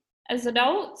feeling as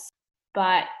adults.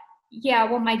 But yeah,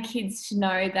 I want my kids to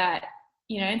know that,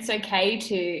 it's okay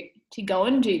to go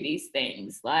and do these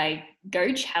things. Like,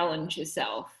 go challenge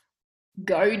yourself.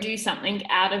 Go do something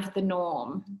out of the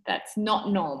norm that's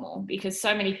not normal, because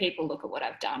so many people look at what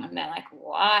I've done and they're like,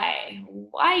 why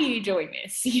are you doing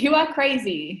this? You are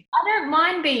crazy. I don't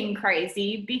mind being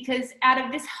crazy, because out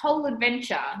of this whole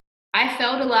adventure, I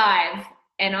felt alive.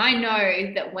 And I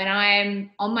know that when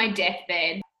I'm on my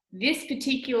deathbed, this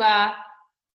particular,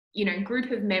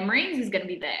 group of memories is going to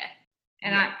be there.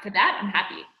 And for that, I'm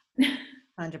happy.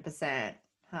 100%.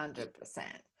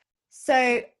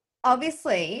 So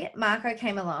obviously Marco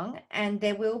came along, and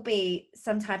there will be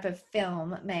some type of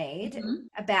film made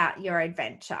about your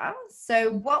adventure.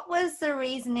 So what was the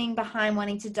reasoning behind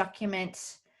wanting to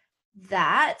document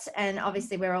that? And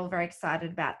obviously we're all very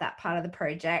excited about that part of the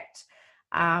project.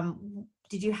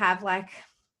 Did you have, like,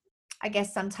 I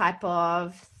guess, some type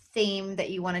of theme that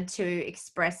you wanted to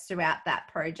express throughout that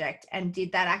project? And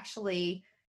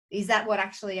is that what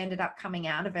actually ended up coming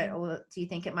out of it? Or do you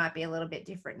think it might be a little bit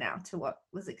different now to what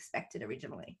was expected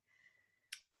originally?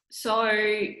 So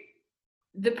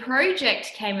the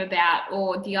project came about,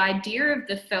 or the idea of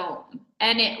the film,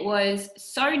 and it was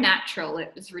so natural,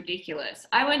 it was ridiculous.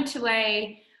 I went to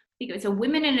I think it was a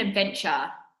Women in Adventure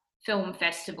film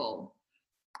festival.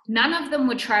 None of them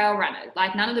were trail runners.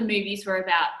 Like, none of the movies were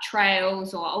about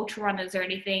trails or ultra runners or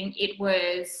anything. It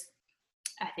was,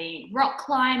 I think, rock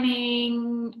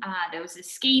climbing. There was a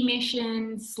ski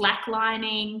mission,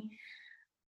 slacklining.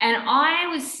 And I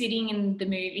was sitting in the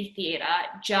movie theater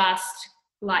just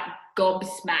like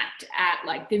gobsmacked at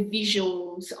like the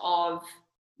visuals of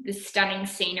the stunning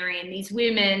scenery and these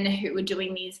women who were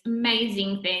doing these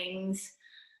amazing things.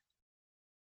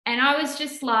 And I was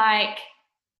just like,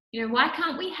 why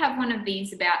can't we have one of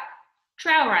these about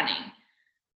trail running?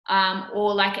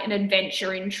 Or like an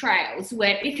adventure in trails,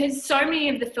 because so many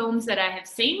of the films that I have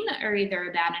seen are either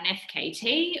about an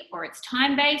FKT, or it's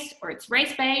time-based, or it's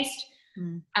race-based.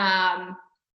 And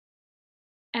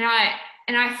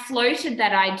I floated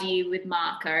that idea with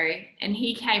Marco, and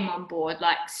he came on board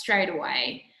like straight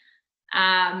away.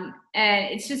 And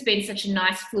it's just been such a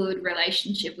nice fluid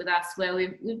relationship with us, where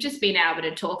we've just been able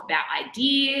to talk about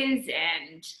ideas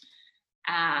and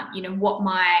what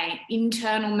my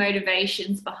internal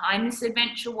motivations behind this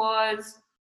adventure was.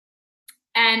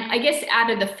 And I guess out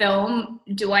of the film,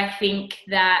 do I think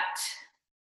that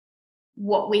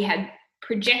what we had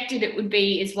projected it would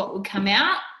be is what would come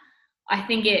out? I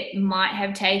think it might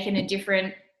have taken a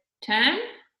different turn.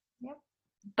 Yep.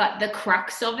 But the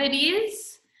crux of it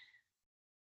is,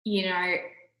 I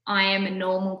am a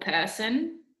normal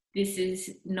person. This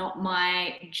is not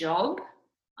my job.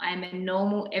 I'm a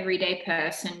normal, everyday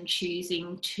person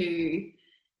choosing to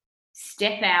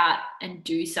step out and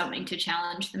do something to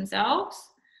challenge themselves.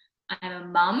 I'm a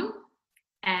mum,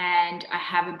 and I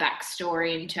have a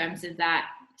backstory in terms of that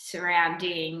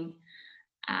surrounding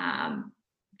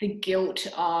the guilt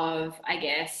of, I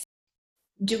guess,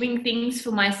 doing things for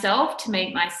myself to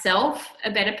make myself a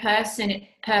better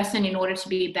person in order to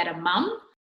be a better mum.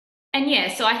 And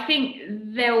yeah, so I think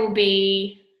there will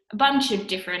be a bunch of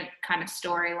different kind of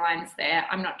storylines there.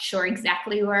 I'm not sure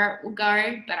exactly where it will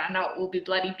go, but I know it will be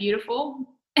bloody beautiful.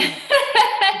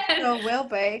 It will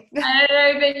be. I don't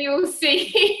know, but you'll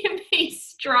see me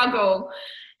struggle.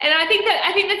 And I think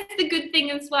that's the good thing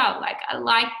as well. Like, I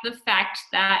like the fact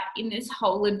that in this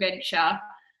whole adventure,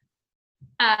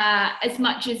 as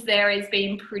much as there has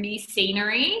been pretty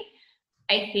scenery,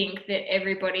 I think that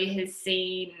everybody has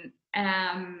seen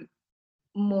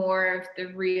more of the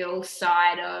real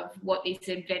side of what these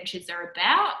adventures are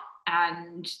about,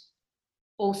 and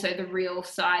also the real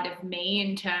side of me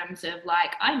in terms of,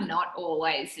 like, I'm not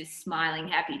always this smiling,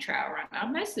 happy trail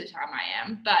runner. Most of the time I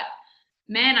am, but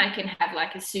man, I can have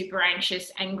like a super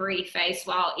anxious, angry face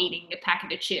while eating a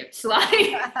packet of chips. Like,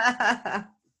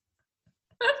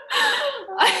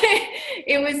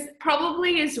 it was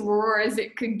probably as raw as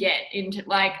it could get into,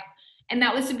 like, and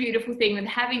that was the beautiful thing with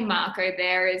having Marco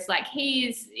there, is like, he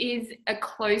is a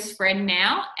close friend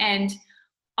now, and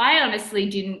I honestly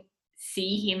didn't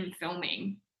see him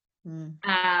filming.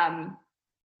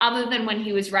 Other than when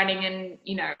he was running and,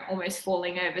 almost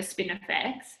falling over spin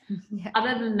effects. Yeah.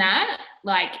 Other than that,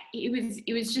 like,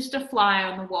 it was just a fly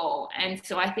on the wall. And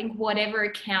so I think whatever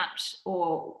account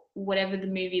or whatever the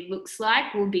movie looks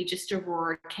like will be just a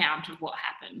raw account of what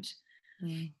happened,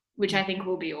 which I think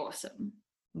will be awesome.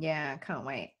 Yeah, I can't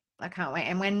wait.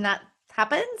 And when that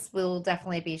happens, we'll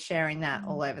definitely be sharing that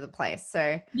all over the place. So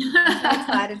I'm so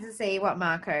excited to see what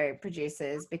Marco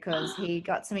produces, because he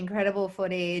got some incredible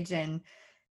footage, and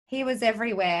he was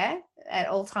everywhere at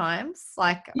all times,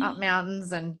 like up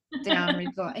mountains and down ridge.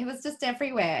 He was just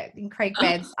everywhere in creek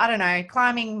beds. I don't know,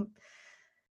 climbing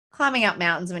up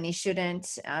mountains when he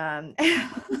shouldn't.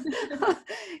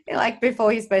 Like,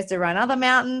 before he's supposed to run other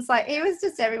mountains. Like, he was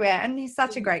just everywhere, and he's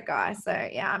such a great guy. So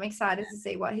yeah, I'm excited to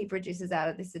see what he produces out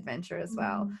of this adventure as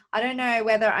well. I don't know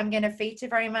whether I'm going to feature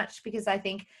very much, because I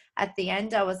think at the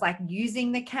end I was like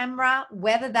using the camera.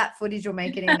 Whether that footage will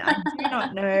make it in, I do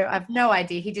not know. I have no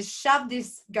idea. He just shoved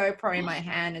this GoPro in my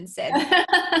hand and said,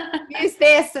 use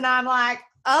this, and I'm like,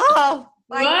 oh,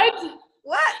 like,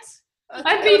 what?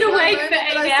 I've been awake for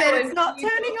 8 hours. It's not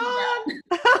turning on.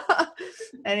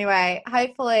 Anyway,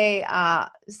 hopefully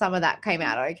some of that came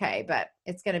out okay, but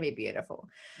it's going to be beautiful.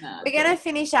 We're going to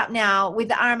finish up now with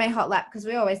the RMA Hot Lap, because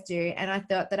we always do, and I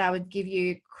thought that I would give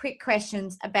you quick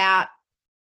questions about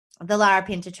the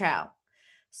Larapinta Trail.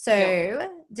 So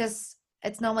just,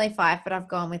 it's normally 5, but I've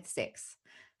gone with 6.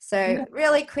 So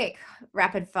really quick,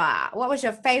 rapid fire. What was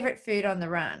your favorite food on the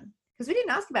run? Because we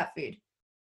didn't ask about food.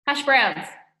 Hash browns.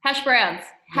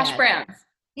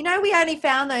 We only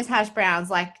found those hash browns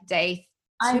like day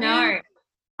 2. I know.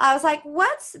 I was like,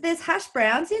 there's hash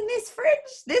browns in this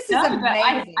fridge? This is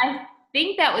amazing. I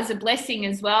think that was a blessing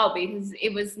as well, because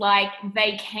it was like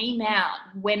they came out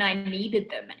when I needed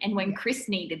them and when Chris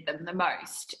needed them the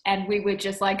most. And we were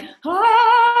just like,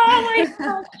 oh my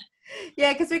gosh.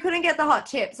 Yeah, because we couldn't get the hot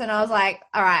chips, and I was like,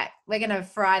 all right, we're going to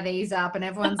fry these up. And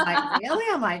everyone's like, really?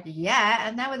 I'm like, yeah.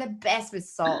 And they were the best with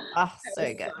salt. Oh,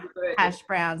 so good. Hash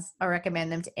browns. I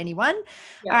recommend them to anyone.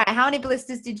 Yep. All right, how many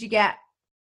blisters did you get?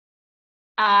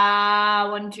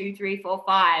 1, 2, 3, 4,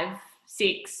 5,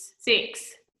 6.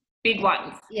 Big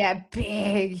ones. Yeah,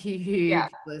 big, Yeah.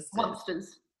 huge blisters.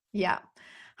 Monsters. Yeah.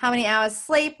 How many hours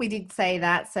sleep? We did say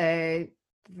that, so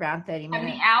around 30 How minutes.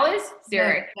 many hours?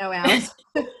 0. No hours.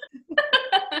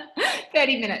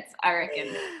 30 minutes, I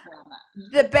reckon.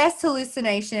 The best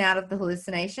hallucination out of the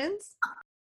hallucinations?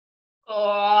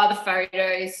 Oh, the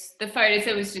photos. The photos,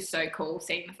 it was just so cool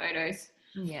seeing the photos.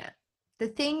 Yeah. The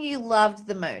thing you loved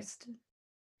the most?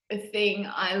 The thing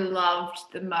I loved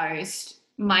the most,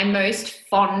 my most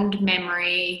fond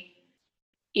memory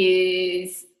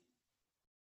is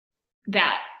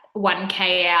that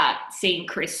 1K out, seeing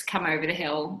Chris come over the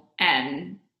hill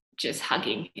and just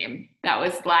hugging him. That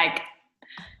was like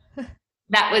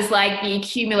the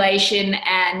accumulation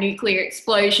and nuclear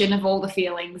explosion of all the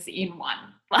feelings in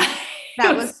one. Like,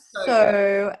 That was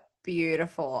so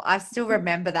beautiful. I still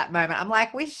remember that moment. I'm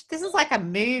like, this is like a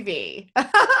movie.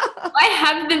 I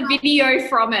have the video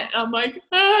from it. I'm like,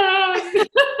 I'm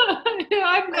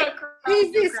not crying.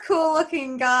 Who's this cool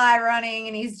looking guy running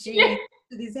in his jeans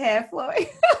with his hair flowing?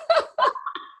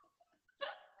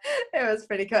 It was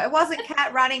pretty cool. It wasn't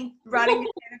Kat running ahead of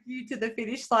you to the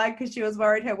finish line because she was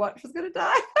worried her watch was going to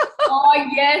die. Oh,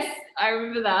 yes. I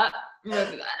remember that.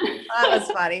 That was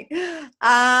funny.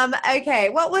 Okay.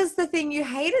 What was the thing you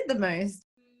hated the most?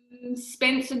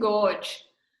 Spencer Gorge.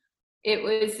 It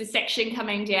was the section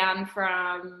coming down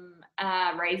from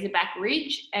Razorback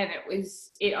Ridge, and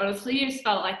it honestly just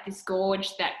felt like this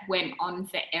gorge that went on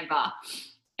forever.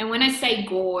 And when I say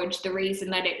gorge, the reason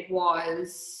that it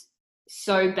was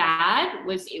so bad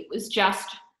was it was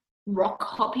just rock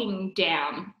hopping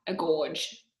down a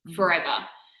gorge forever.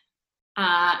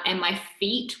 And my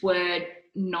feet were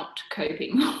not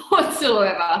coping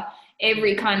whatsoever.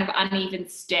 Every kind of uneven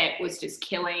step was just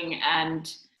killing.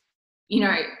 And, you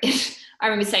know, I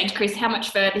remember saying to Chris, how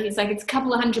much further? He's like, it's a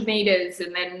couple of 100 meters.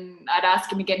 And then I'd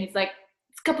ask him again, he's like,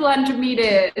 it's a couple of 100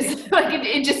 meters. Like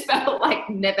it just felt like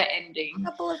never ending. A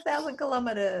couple of 1,000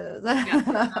 kilometers.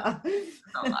 Yeah.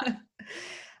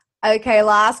 Okay,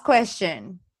 last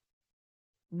question.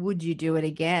 Would you do it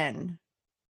again?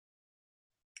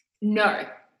 No.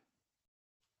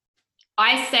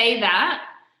 I say that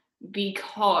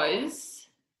because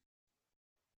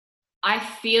I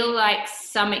feel like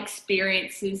some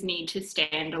experiences need to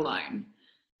stand alone.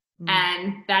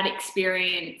 And that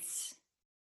experience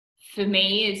for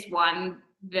me is one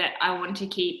that I want to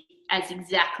keep as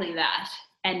exactly that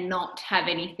and not have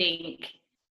anything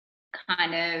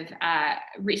kind of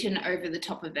written over the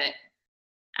top of it.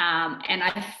 And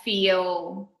I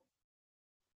feel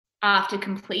after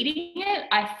completing it,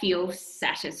 I feel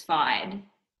satisfied.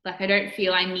 Like I don't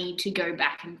feel I need to go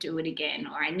back and do it again,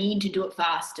 or I need to do it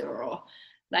faster, or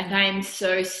like I am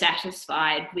so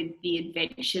satisfied with the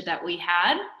adventure that we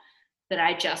had that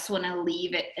I just want to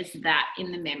leave it as that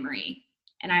in the memory.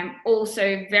 And I'm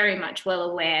also very much well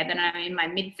aware that I'm in my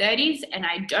mid-30s and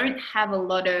I don't have a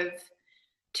lot of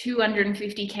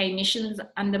 250K missions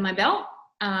under my belt.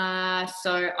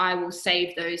 So I will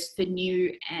save those for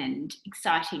new and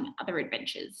exciting other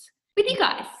adventures with you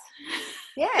guys.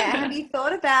 Yeah. Have you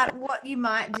thought about what you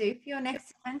might do for your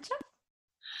next adventure?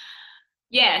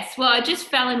 Yes. Well, it just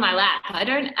fell in my lap. I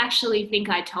don't actually think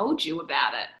I told you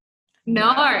about it. No.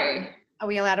 Are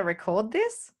we allowed to record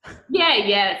this? Yeah,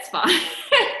 it's fine.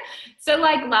 So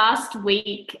like last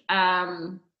week,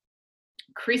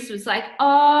 Chris was like,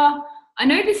 oh, I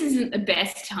know this isn't the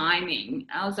best timing.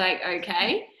 I was like,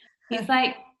 okay. He's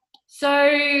like, so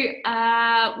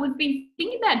we've been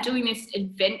thinking about doing this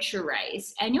adventure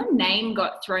race and your name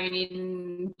got thrown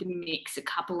in the mix a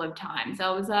couple of times.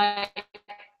 I was like,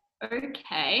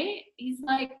 okay. He's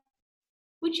like,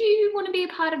 would you want to be a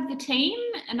part of the team?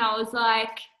 And I was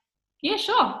like, yeah,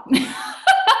 sure.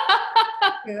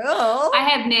 Cool.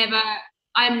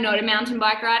 I'm not a mountain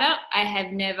bike rider. I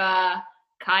have never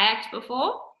kayaked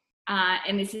before.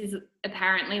 And this is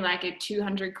apparently like a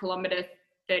 200 kilometer,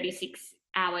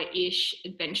 36-hour-ish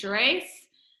adventure race.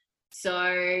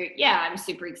 So yeah, I'm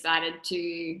super excited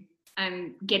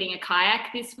I'm getting a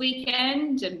kayak this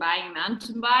weekend and buying a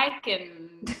mountain bike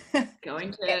and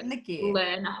going to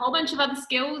learn a whole bunch of other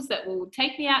skills that will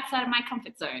take me outside of my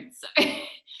comfort zone. So cool.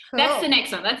 That's the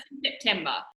next one. That's in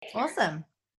September. Awesome.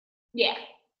 Yeah.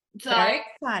 So very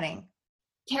exciting.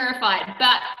 Terrified.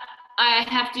 But I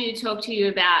have to talk to you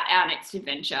about our next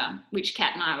adventure, which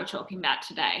Kat and I were talking about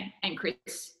today and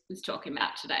Chris was talking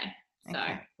about today. So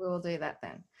okay. We'll do that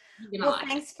then. Well,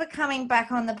 thanks for coming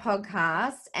back on the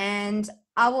podcast, and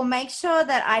I will make sure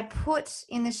that I put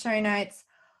in the show notes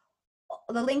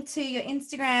the link to your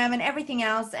Instagram and everything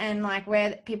else, and like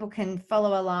where people can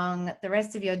follow along the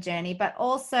rest of your journey, but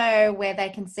also where they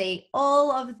can see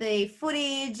all of the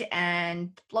footage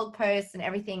and blog posts and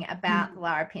everything about the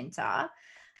Larapinta.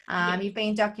 You've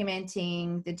been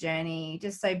documenting the journey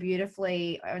just so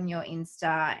beautifully on your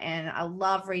Insta, and I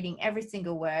love reading every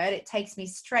single word. It takes me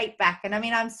straight back. And I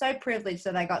mean, I'm so privileged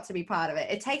that I got to be part of it.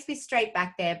 It takes me straight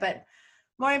back there, but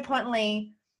more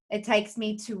importantly, it takes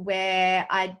me to where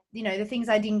the things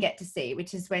I didn't get to see,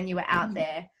 which is when you were out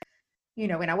there,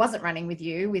 when I wasn't running with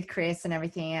you, with Chris and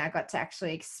everything. I got to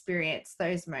actually experience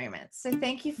those moments. So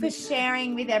thank you for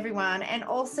sharing with everyone. And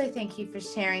also thank you for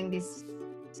sharing this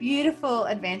beautiful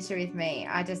adventure with me.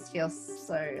 I just feel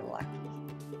so lucky.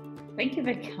 Thank you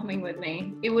for coming with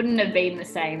me. It wouldn't have been the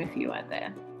same if you weren't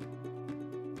there.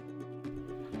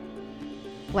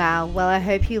 Wow. Well, I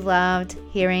hope you loved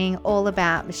hearing all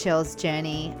about Michelle's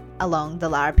journey along the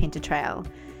Larapinta Trail.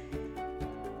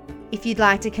 If you'd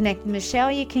like to connect with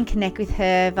Michelle, you can connect with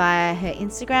her via her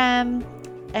Instagram.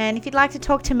 And if you'd like to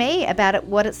talk to me about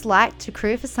what it's like to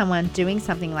crew for someone doing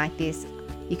something like this,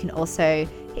 you can also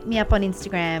hit me up on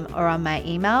Instagram or on my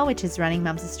email, which is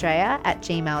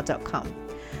runningmumsaustralia@gmail.com.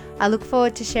 I look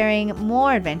forward to sharing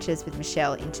more adventures with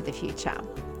Michelle into the future.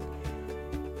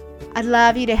 I'd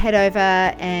love you to head over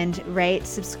and rate,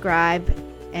 subscribe,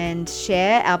 and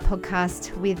share our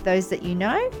podcast with those that you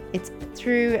know. It's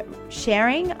through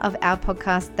sharing of our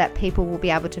podcast that people will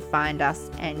be able to find us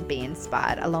and be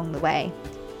inspired along the way.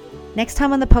 Next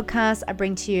time on the podcast, I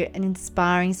bring to you an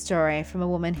inspiring story from a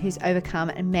woman who's overcome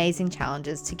amazing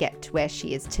challenges to get to where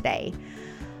she is today.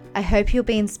 I hope you'll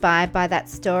be inspired by that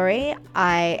story.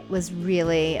 I was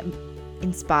really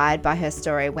inspired by her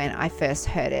story when I first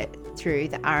heard it through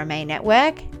the RMA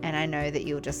network, and I know that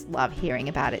you'll just love hearing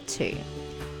about it too.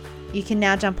 You can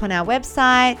now jump on our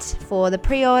website for the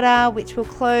pre-order, which will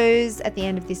close at the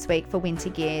end of this week for winter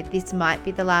gear. This might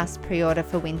be the last pre-order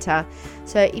for winter.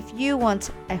 So if you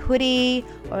want a hoodie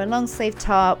or a long sleeve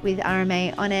top with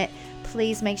RMA on it,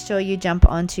 please make sure you jump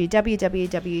onto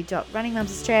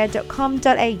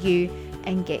www.runningmumsaustralia.com.au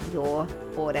and get your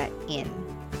order in.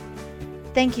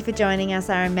 Thank you for joining us,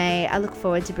 RMA. I look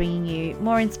forward to bringing you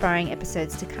more inspiring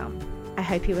episodes to come. I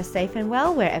hope you are safe and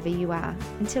well wherever you are.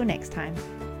 Until next time.